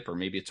 a.m. tip or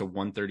maybe it's a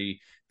 1:30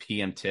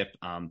 p.m. tip.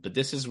 But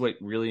this is what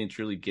really and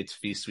truly gets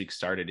Feast Week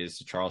started, is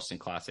the Charleston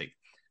Classic.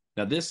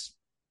 Now, this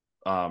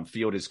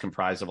field is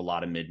comprised of a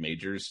lot of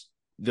mid-majors.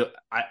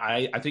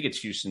 I think it's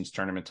Houston's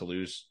tournament to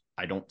lose.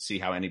 I don't see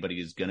how anybody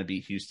is going to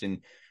beat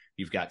Houston.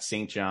 You've got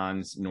St.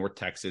 John's, North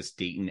Texas,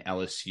 Dayton,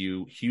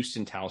 LSU,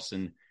 Houston,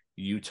 Towson,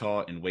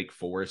 Utah, and Wake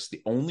Forest.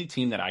 The only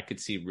team that I could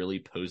see really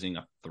posing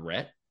a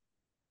threat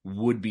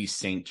would be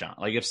St. John.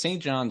 Like if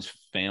St. John's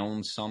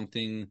found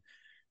something,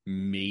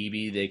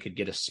 maybe they could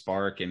get a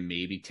spark and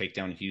maybe take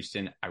down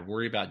Houston. I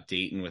worry about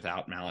Dayton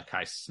without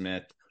Malachi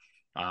Smith.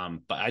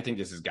 But I think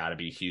this has got to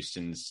be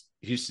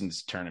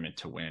Houston's tournament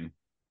to win.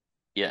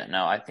 Yeah,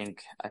 no, I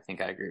think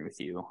I agree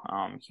with you.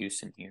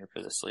 Houston here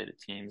for the slate of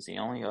teams. The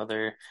only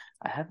other,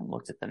 I haven't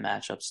looked at the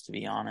matchups to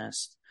be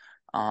honest.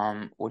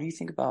 What do you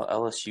think about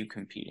LSU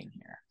competing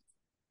here?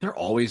 They're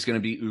always going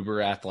to be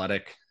uber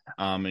athletic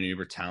and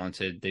uber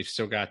talented. They've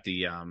still got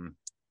the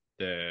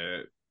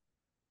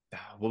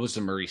what was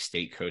the Murray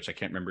State coach? I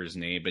can't remember his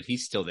name, but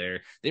he's still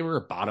there. They were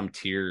a bottom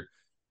tier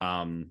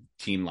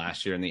team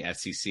last year in the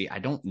SEC. I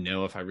don't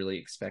know if I really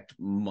expect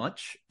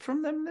much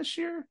from them this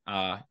year.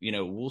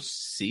 We'll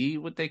see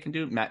what they can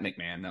do. Matt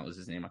McMahon, that was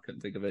his name. I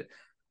couldn't think of it.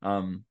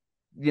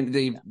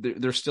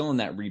 They're still in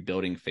that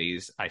rebuilding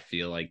phase, I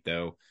feel like,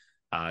 though.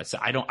 So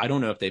I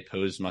don't know if they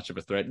pose much of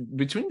a threat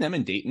between them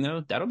and Dayton,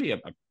 though. That'll be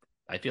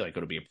I feel like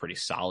it'll be a pretty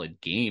solid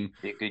game.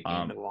 Be a good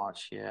game to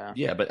watch. Yeah.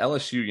 Yeah. But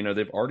LSU,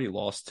 they've already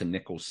lost to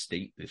Nicholls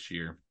State this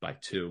year by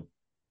 2.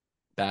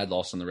 Bad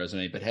loss on the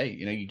resume, but hey,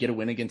 you get a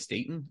win against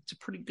Dayton. It's a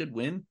pretty good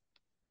win.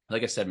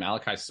 Like I said,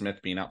 Malachi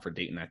Smith being out for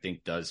Dayton, I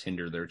think, does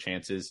hinder their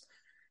chances.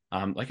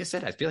 Like I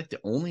said, I feel like the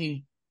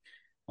only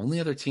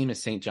other team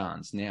is St.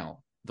 John's. Now,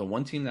 the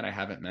one team that I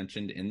haven't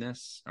mentioned in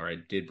this, or I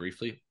did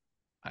briefly,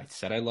 I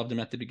said I loved them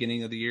at the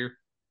beginning of the year.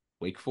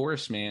 Wake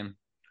Forest, man.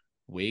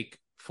 Wake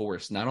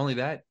Forest. Not only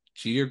that,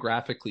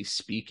 geographically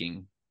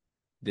speaking,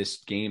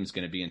 this game is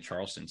going to be in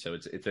Charleston. So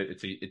it's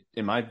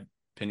in my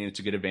opinion, it's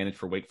a good advantage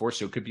for Wake Forest.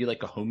 So it could be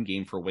like a home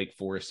game for Wake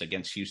Forest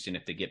against Houston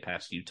if they get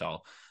past Utah.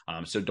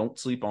 So don't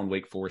sleep on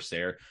Wake Forest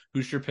there.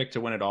 Who's your pick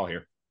to win it all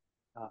here?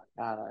 God,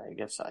 I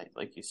guess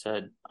like you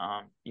said,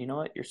 you know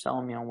what? You're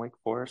selling me on Wake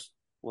Forest.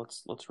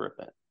 Let's rip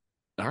it.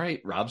 All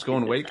right. Rob's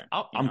going Wake.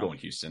 I'm going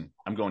Houston.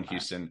 I'm going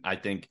Houston. Right.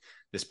 I think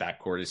this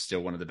backcourt is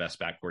still one of the best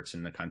backcourts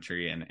in the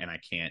country. And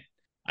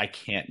I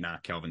can't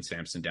knock Kelvin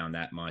Sampson down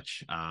that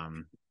much.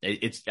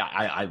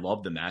 I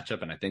love the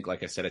matchup, and I think,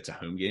 like I said, it's a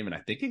home game, and I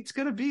think it's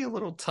going to be a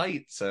little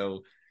tight.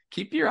 So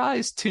keep your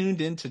eyes tuned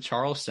into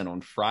Charleston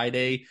on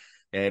Friday.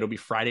 It'll be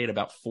Friday at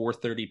about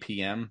 4:30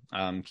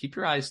 p.m. Keep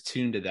your eyes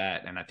tuned to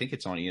that, and I think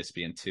it's on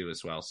ESPN2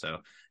 as well. So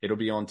it'll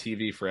be on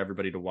TV for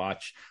everybody to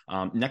watch.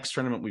 Next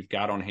tournament we've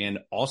got on hand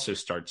also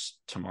starts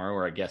tomorrow,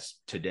 or I guess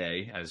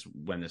today, as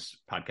when this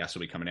podcast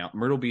will be coming out.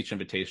 Myrtle Beach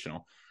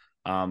Invitational.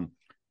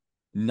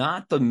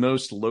 Not the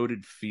most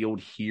loaded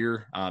field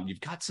here.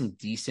 You've got some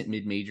decent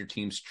mid-major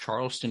teams.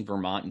 Charleston,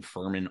 Vermont, and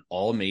Furman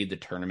all made the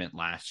tournament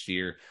last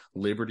year.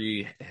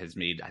 Liberty has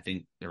made, I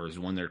think there was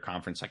won their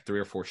conference like 3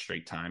 or 4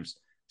 straight times.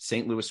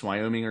 St. Louis,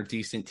 Wyoming are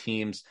decent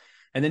teams.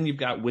 And then you've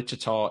got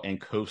Wichita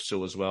and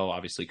Coastal as well.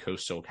 Obviously,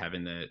 Coastal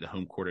having the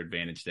home court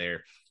advantage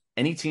there.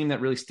 Any team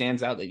that really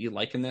stands out that you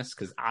like in this?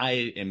 Because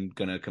I am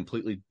going to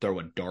completely throw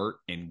a dart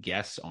and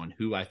guess on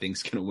who I think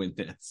is going to win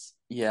this.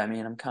 Yeah, I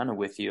mean, I'm kind of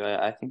with you.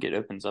 I think it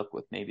opens up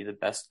with maybe the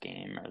best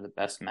game or the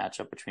best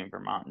matchup between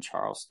Vermont and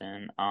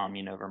Charleston.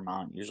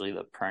 Vermont, usually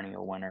the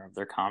perennial winner of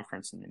their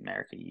conference in the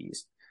America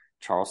East.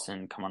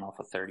 Charleston coming off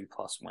a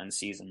 30-plus win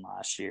season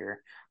last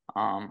year.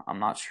 I'm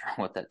not sure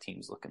what that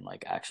team's looking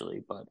like,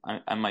 actually, but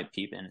I might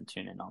peep in and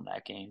tune in on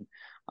that game.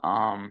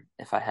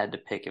 If I had to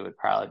pick, it would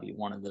probably be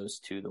one of those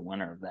two, the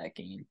winner of that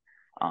game.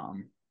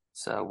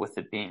 So with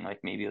it being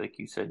maybe like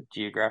you said,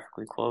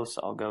 geographically close,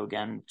 I'll go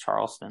again with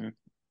Charleston.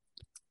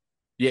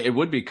 Yeah, it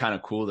would be kind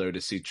of cool, though, to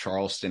see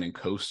Charleston and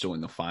Coastal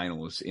in the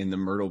finals in the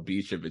Myrtle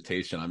Beach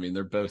Invitational. I mean,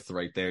 they're both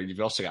right there.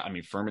 You've also got,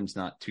 Furman's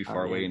not too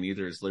far away, and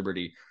neither is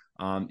Liberty.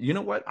 You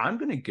know what? I'm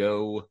going to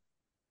go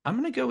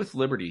with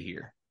Liberty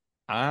here.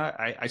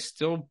 I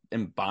still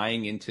am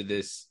buying into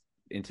this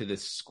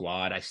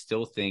squad. I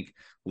still think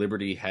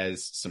Liberty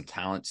has some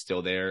talent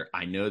still there.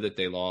 I know that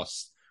they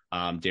lost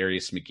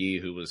Darius McGee,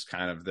 who was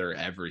kind of their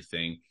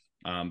everything.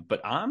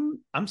 But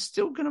I'm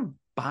still going to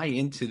buy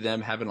into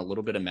them having a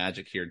little bit of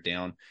magic here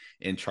down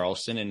in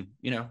Charleston.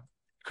 And,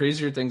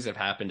 crazier things have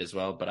happened as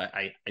well. But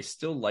I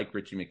still like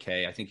Richie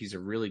McKay. I think he's a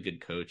really good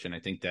coach. And I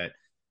think that,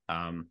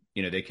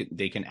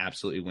 they can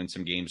absolutely win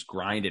some games,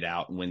 grind it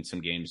out and win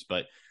some games.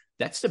 But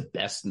that's the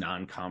best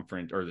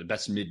non-conference or the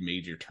best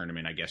mid-major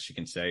tournament, I guess you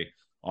can say,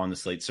 on the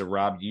slate. So,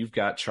 Rob, you've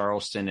got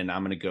Charleston, and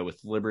I'm going to go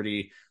with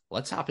Liberty.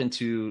 Let's hop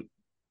into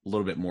a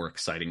little bit more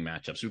exciting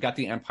matchups. We've got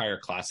the Empire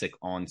Classic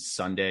on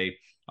Sunday.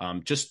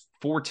 Just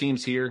 4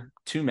 teams here,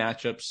 2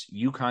 matchups,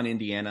 UConn,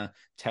 Indiana,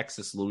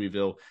 Texas,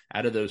 Louisville.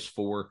 Out of those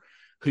 4,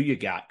 who you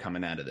got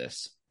coming out of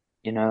this?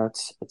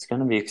 It's going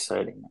to be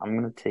exciting. I'm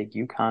going to take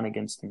UConn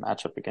against the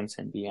matchup against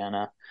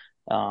Indiana.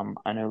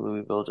 I know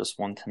Louisville just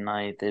won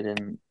tonight. They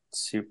didn't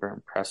super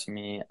impress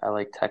me. I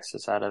like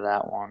Texas out of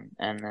that one.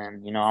 And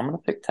then, I'm going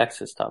to pick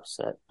Texas to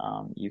upset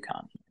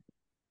UConn.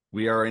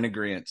 We are in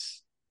agreement.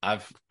 I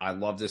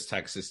love this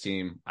Texas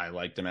team. I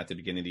liked them at the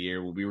beginning of the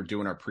year. When we were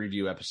doing our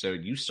preview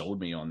episode, you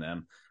sold me on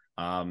them.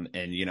 And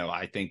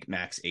I think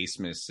Max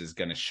Asmus is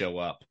going to show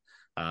up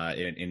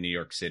in New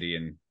York City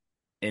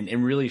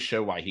and really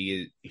show why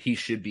he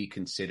should be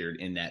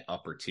considered in that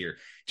upper tier.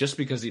 Just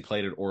because he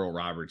played at Oral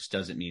Roberts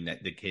doesn't mean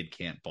that the kid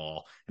can't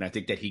ball. And I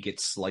think that he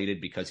gets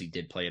slighted because he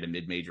did play at a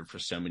mid-major for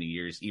so many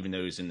years, even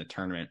though he's in the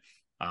tournament.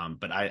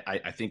 But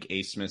I think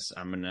Asmus,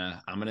 I'm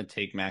gonna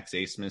take Max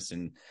Asmus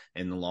and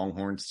the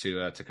Longhorns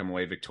to come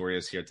away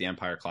victorious here at the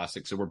Empire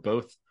Classic. So we're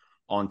both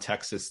on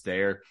Texas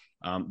there.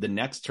 The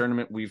next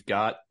tournament we've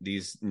got,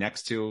 these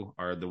next 2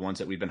 are the ones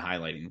that we've been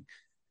highlighting.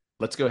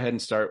 Let's go ahead and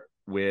start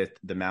with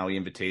the Maui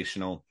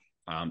Invitational.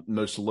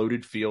 Most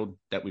loaded field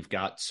that we've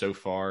got so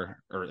far,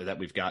 or that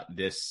we've got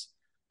this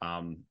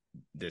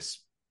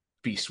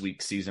feast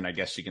week season, I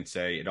guess you can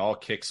say. It all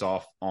kicks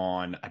off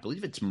on, I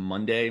believe it's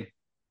Monday.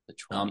 The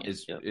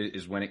 20th,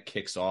 is when it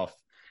kicks off.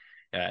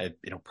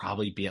 It'll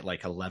probably be at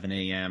like 11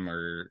 a.m.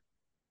 or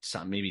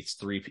something. Maybe it's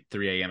 3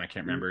 a.m. I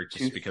can't remember.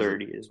 Just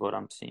 2:30 is what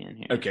I'm seeing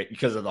here. Okay,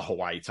 because of the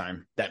Hawaii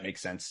time. That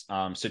makes sense.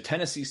 So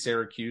Tennessee,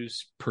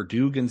 Syracuse,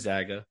 Purdue,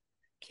 Gonzaga,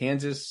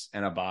 Kansas,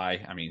 and a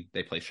bye. I mean,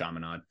 they play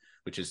Chaminade,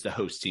 which is the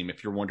host team.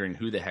 If you're wondering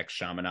who the heck's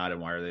Chaminade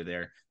and why are they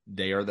there,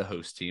 they are the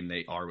host team.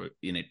 They are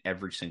in it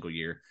every single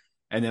year.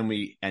 And then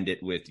we end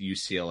it with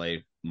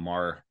UCLA,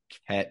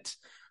 Marquette.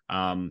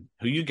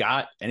 Who you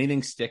got?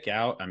 Anything stick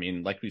out? I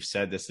mean, like we've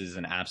said, this is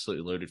an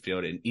absolutely loaded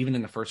field. And even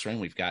in the first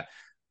round, we've got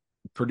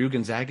Purdue,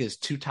 Gonzaga is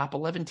 2 top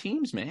 11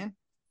 teams, man.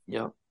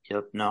 Yep.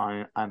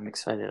 No, I'm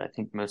excited. I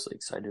think mostly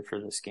excited for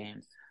this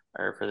game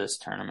or for this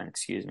tournament,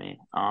 excuse me.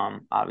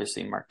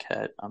 Obviously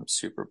Marquette, I'm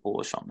super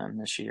bullish on them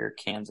this year.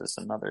 Kansas,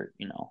 another,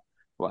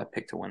 who I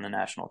picked to win the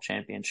national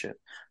championship.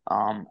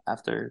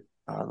 After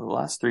the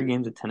last 3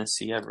 games of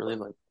Tennessee,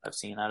 I've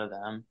seen out of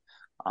them.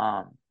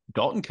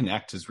 Dalton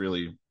Connect has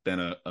really been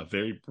a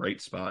very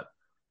bright spot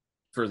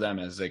for them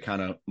as they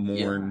kind of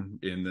mourn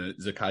in the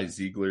Zakai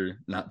Ziegler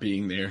not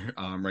being there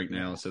right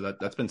now. So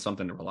that's been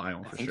something to rely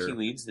on for sure. I think he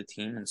leads the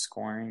team in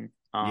scoring.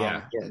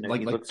 Like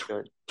he looks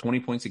good. 20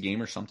 points a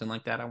game or something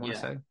like that, I want to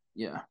say.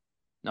 Yeah.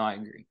 No, I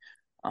agree.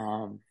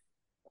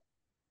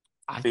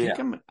 I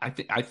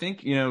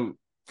think,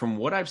 from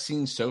what I've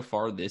seen so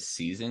far this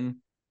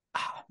season,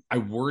 I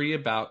worry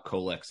about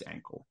Kolek's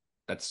ankle.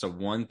 That's the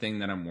one thing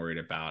that I'm worried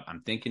about.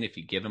 I'm thinking if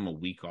you give him a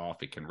week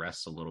off, it can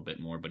rest a little bit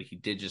more. But he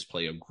did just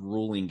play a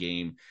grueling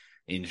game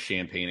in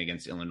Champaign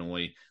against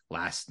Illinois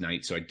last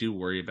night. So I do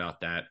worry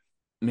about that.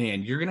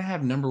 Man, you're going to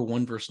have number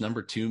 1 versus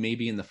number 2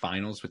 maybe in the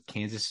finals with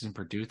Kansas and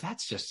Purdue.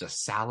 That's just a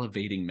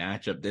salivating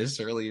matchup this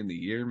early in the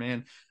year,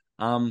 man.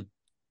 I'm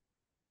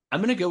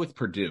going to go with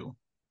Purdue.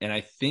 And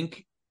I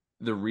think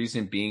the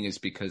reason being is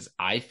because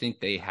I think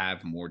they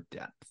have more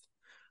depth.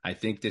 I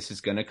think this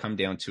is going to come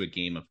down to a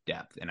game of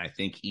depth. And I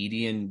think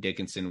Edey and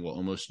Dickinson will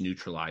almost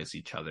neutralize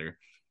each other.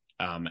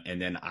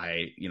 And then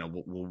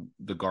we'll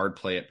the guard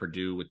play at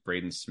Purdue with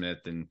Braden Smith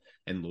and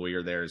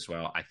Lawyer there as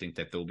well. I think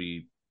that they'll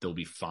be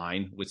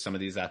fine with some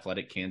of these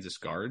athletic Kansas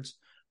guards.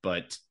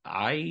 But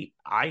I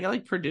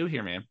like Purdue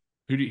here, man.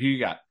 Who you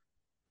got?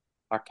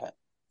 Marquette.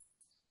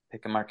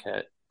 Picking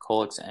Marquette.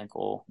 Kolek's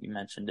ankle, you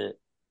mentioned it.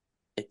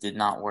 It did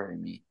not worry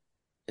me.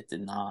 It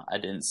did not. I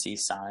didn't see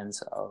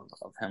signs of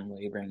him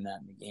laboring that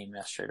in the game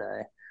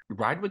yesterday.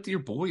 Ride with your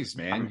boys,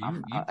 man.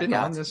 You've been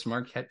on this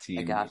Marquette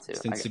team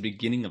since the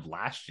beginning of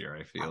last year,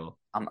 I feel.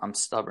 I'm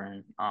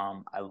stubborn.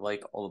 I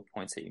like all the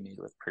points that you made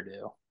with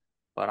Purdue,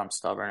 but I'm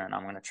stubborn and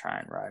I'm going to try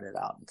and ride it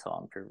out until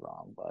I'm proved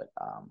wrong. But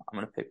I'm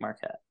going to pick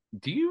Marquette.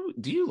 Do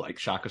you like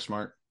Shaka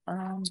Smart?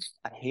 I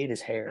hate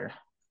his hair,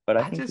 but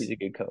I think he's a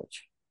good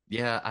coach.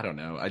 Yeah, I don't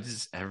know. I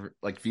just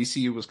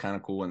VCU was kind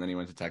of cool, and then he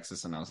went to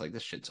Texas, and I was like,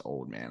 this shit's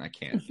old, man. I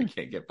can't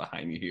get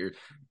behind you here.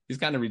 He's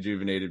kind of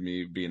rejuvenated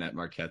me being at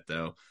Marquette,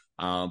 though.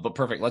 But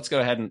perfect. Let's go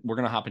ahead and we're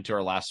going to hop into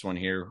our last one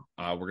here.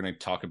 We're going to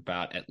talk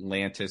about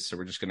Atlantis. So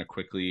we're just going to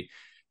quickly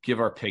give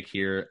our pick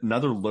here.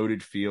 Another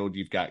loaded field.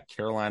 You've got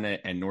Carolina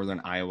and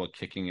Northern Iowa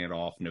kicking it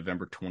off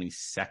November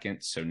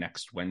 22nd. So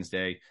next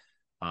Wednesday.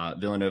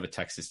 Villanova,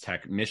 Texas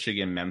Tech,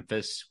 Michigan,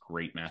 Memphis,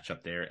 great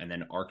matchup there. And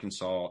then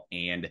Arkansas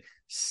and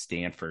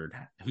Stanford.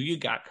 Who you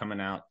got coming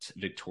out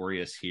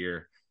victorious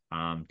here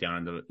down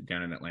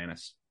in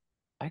Atlantis?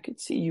 I could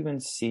see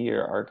UNC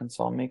or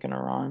Arkansas making a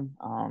run.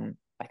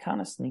 I kind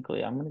of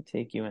sneakily, I'm going to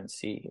take UNC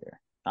here.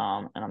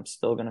 And I'm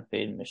still going to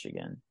fade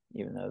Michigan,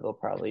 even though they'll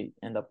probably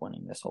end up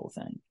winning this whole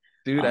thing.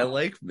 Dude, I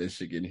like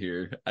Michigan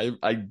here.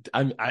 I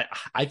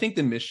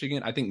think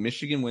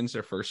Michigan wins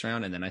their first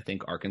round, and then I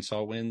think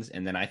Arkansas wins,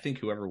 and then I think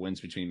whoever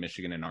wins between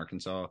Michigan and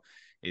Arkansas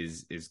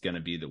is going to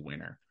be the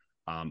winner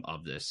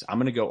of this. I'm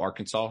going to go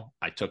Arkansas.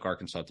 I took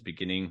Arkansas at the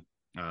beginning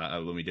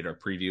when we did our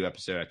preview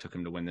episode. I took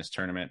them to win this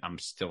tournament. I'm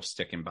still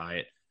sticking by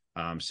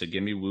it. So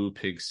give me Woo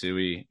Pig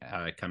Sooie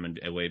coming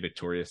away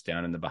victorious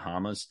down in the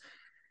Bahamas.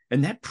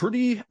 And that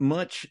pretty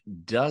much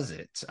does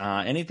it.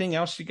 Anything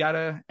else you got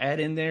to add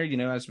in there,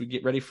 as we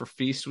get ready for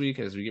Feast Week,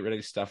 as we get ready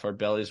to stuff our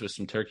bellies with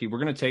some turkey? We're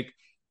going to take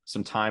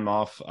some time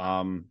off,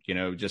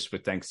 just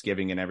with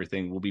Thanksgiving and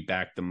everything. We'll be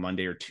back the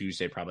Monday or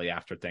Tuesday, probably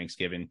after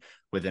Thanksgiving,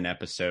 with an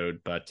episode.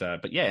 But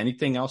yeah,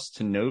 anything else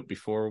to note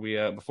before we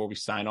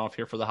sign off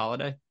here for the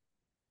holiday?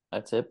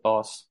 That's it,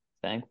 boss.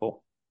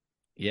 Thankful.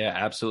 Yeah,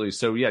 absolutely.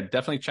 So yeah,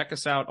 definitely check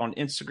us out on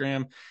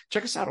Instagram.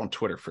 Check us out on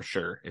Twitter for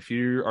sure. If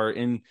you are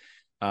in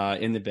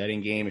the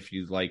betting game, if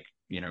you like,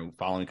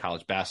 following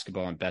college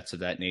basketball and bets of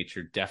that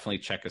nature, definitely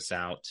check us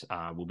out.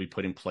 We'll be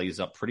putting plays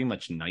up pretty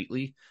much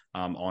nightly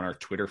on our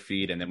Twitter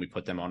feed, and then we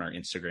put them on our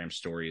Instagram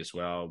story as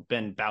well.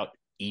 Been about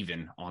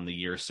even on the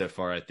year so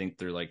far. I think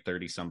they're like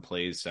 30 some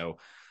plays. So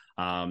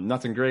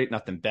nothing great,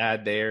 nothing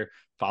bad there.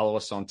 Follow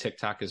us on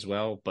TikTok as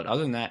well. But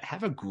other than that,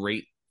 have a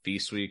great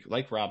Feast Week.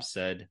 Like Rob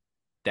said,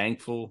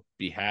 thankful,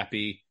 be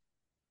happy.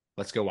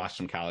 Let's go watch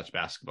some college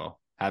basketball.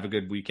 Have a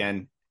good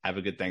weekend. Have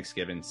a good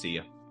Thanksgiving. See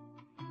ya.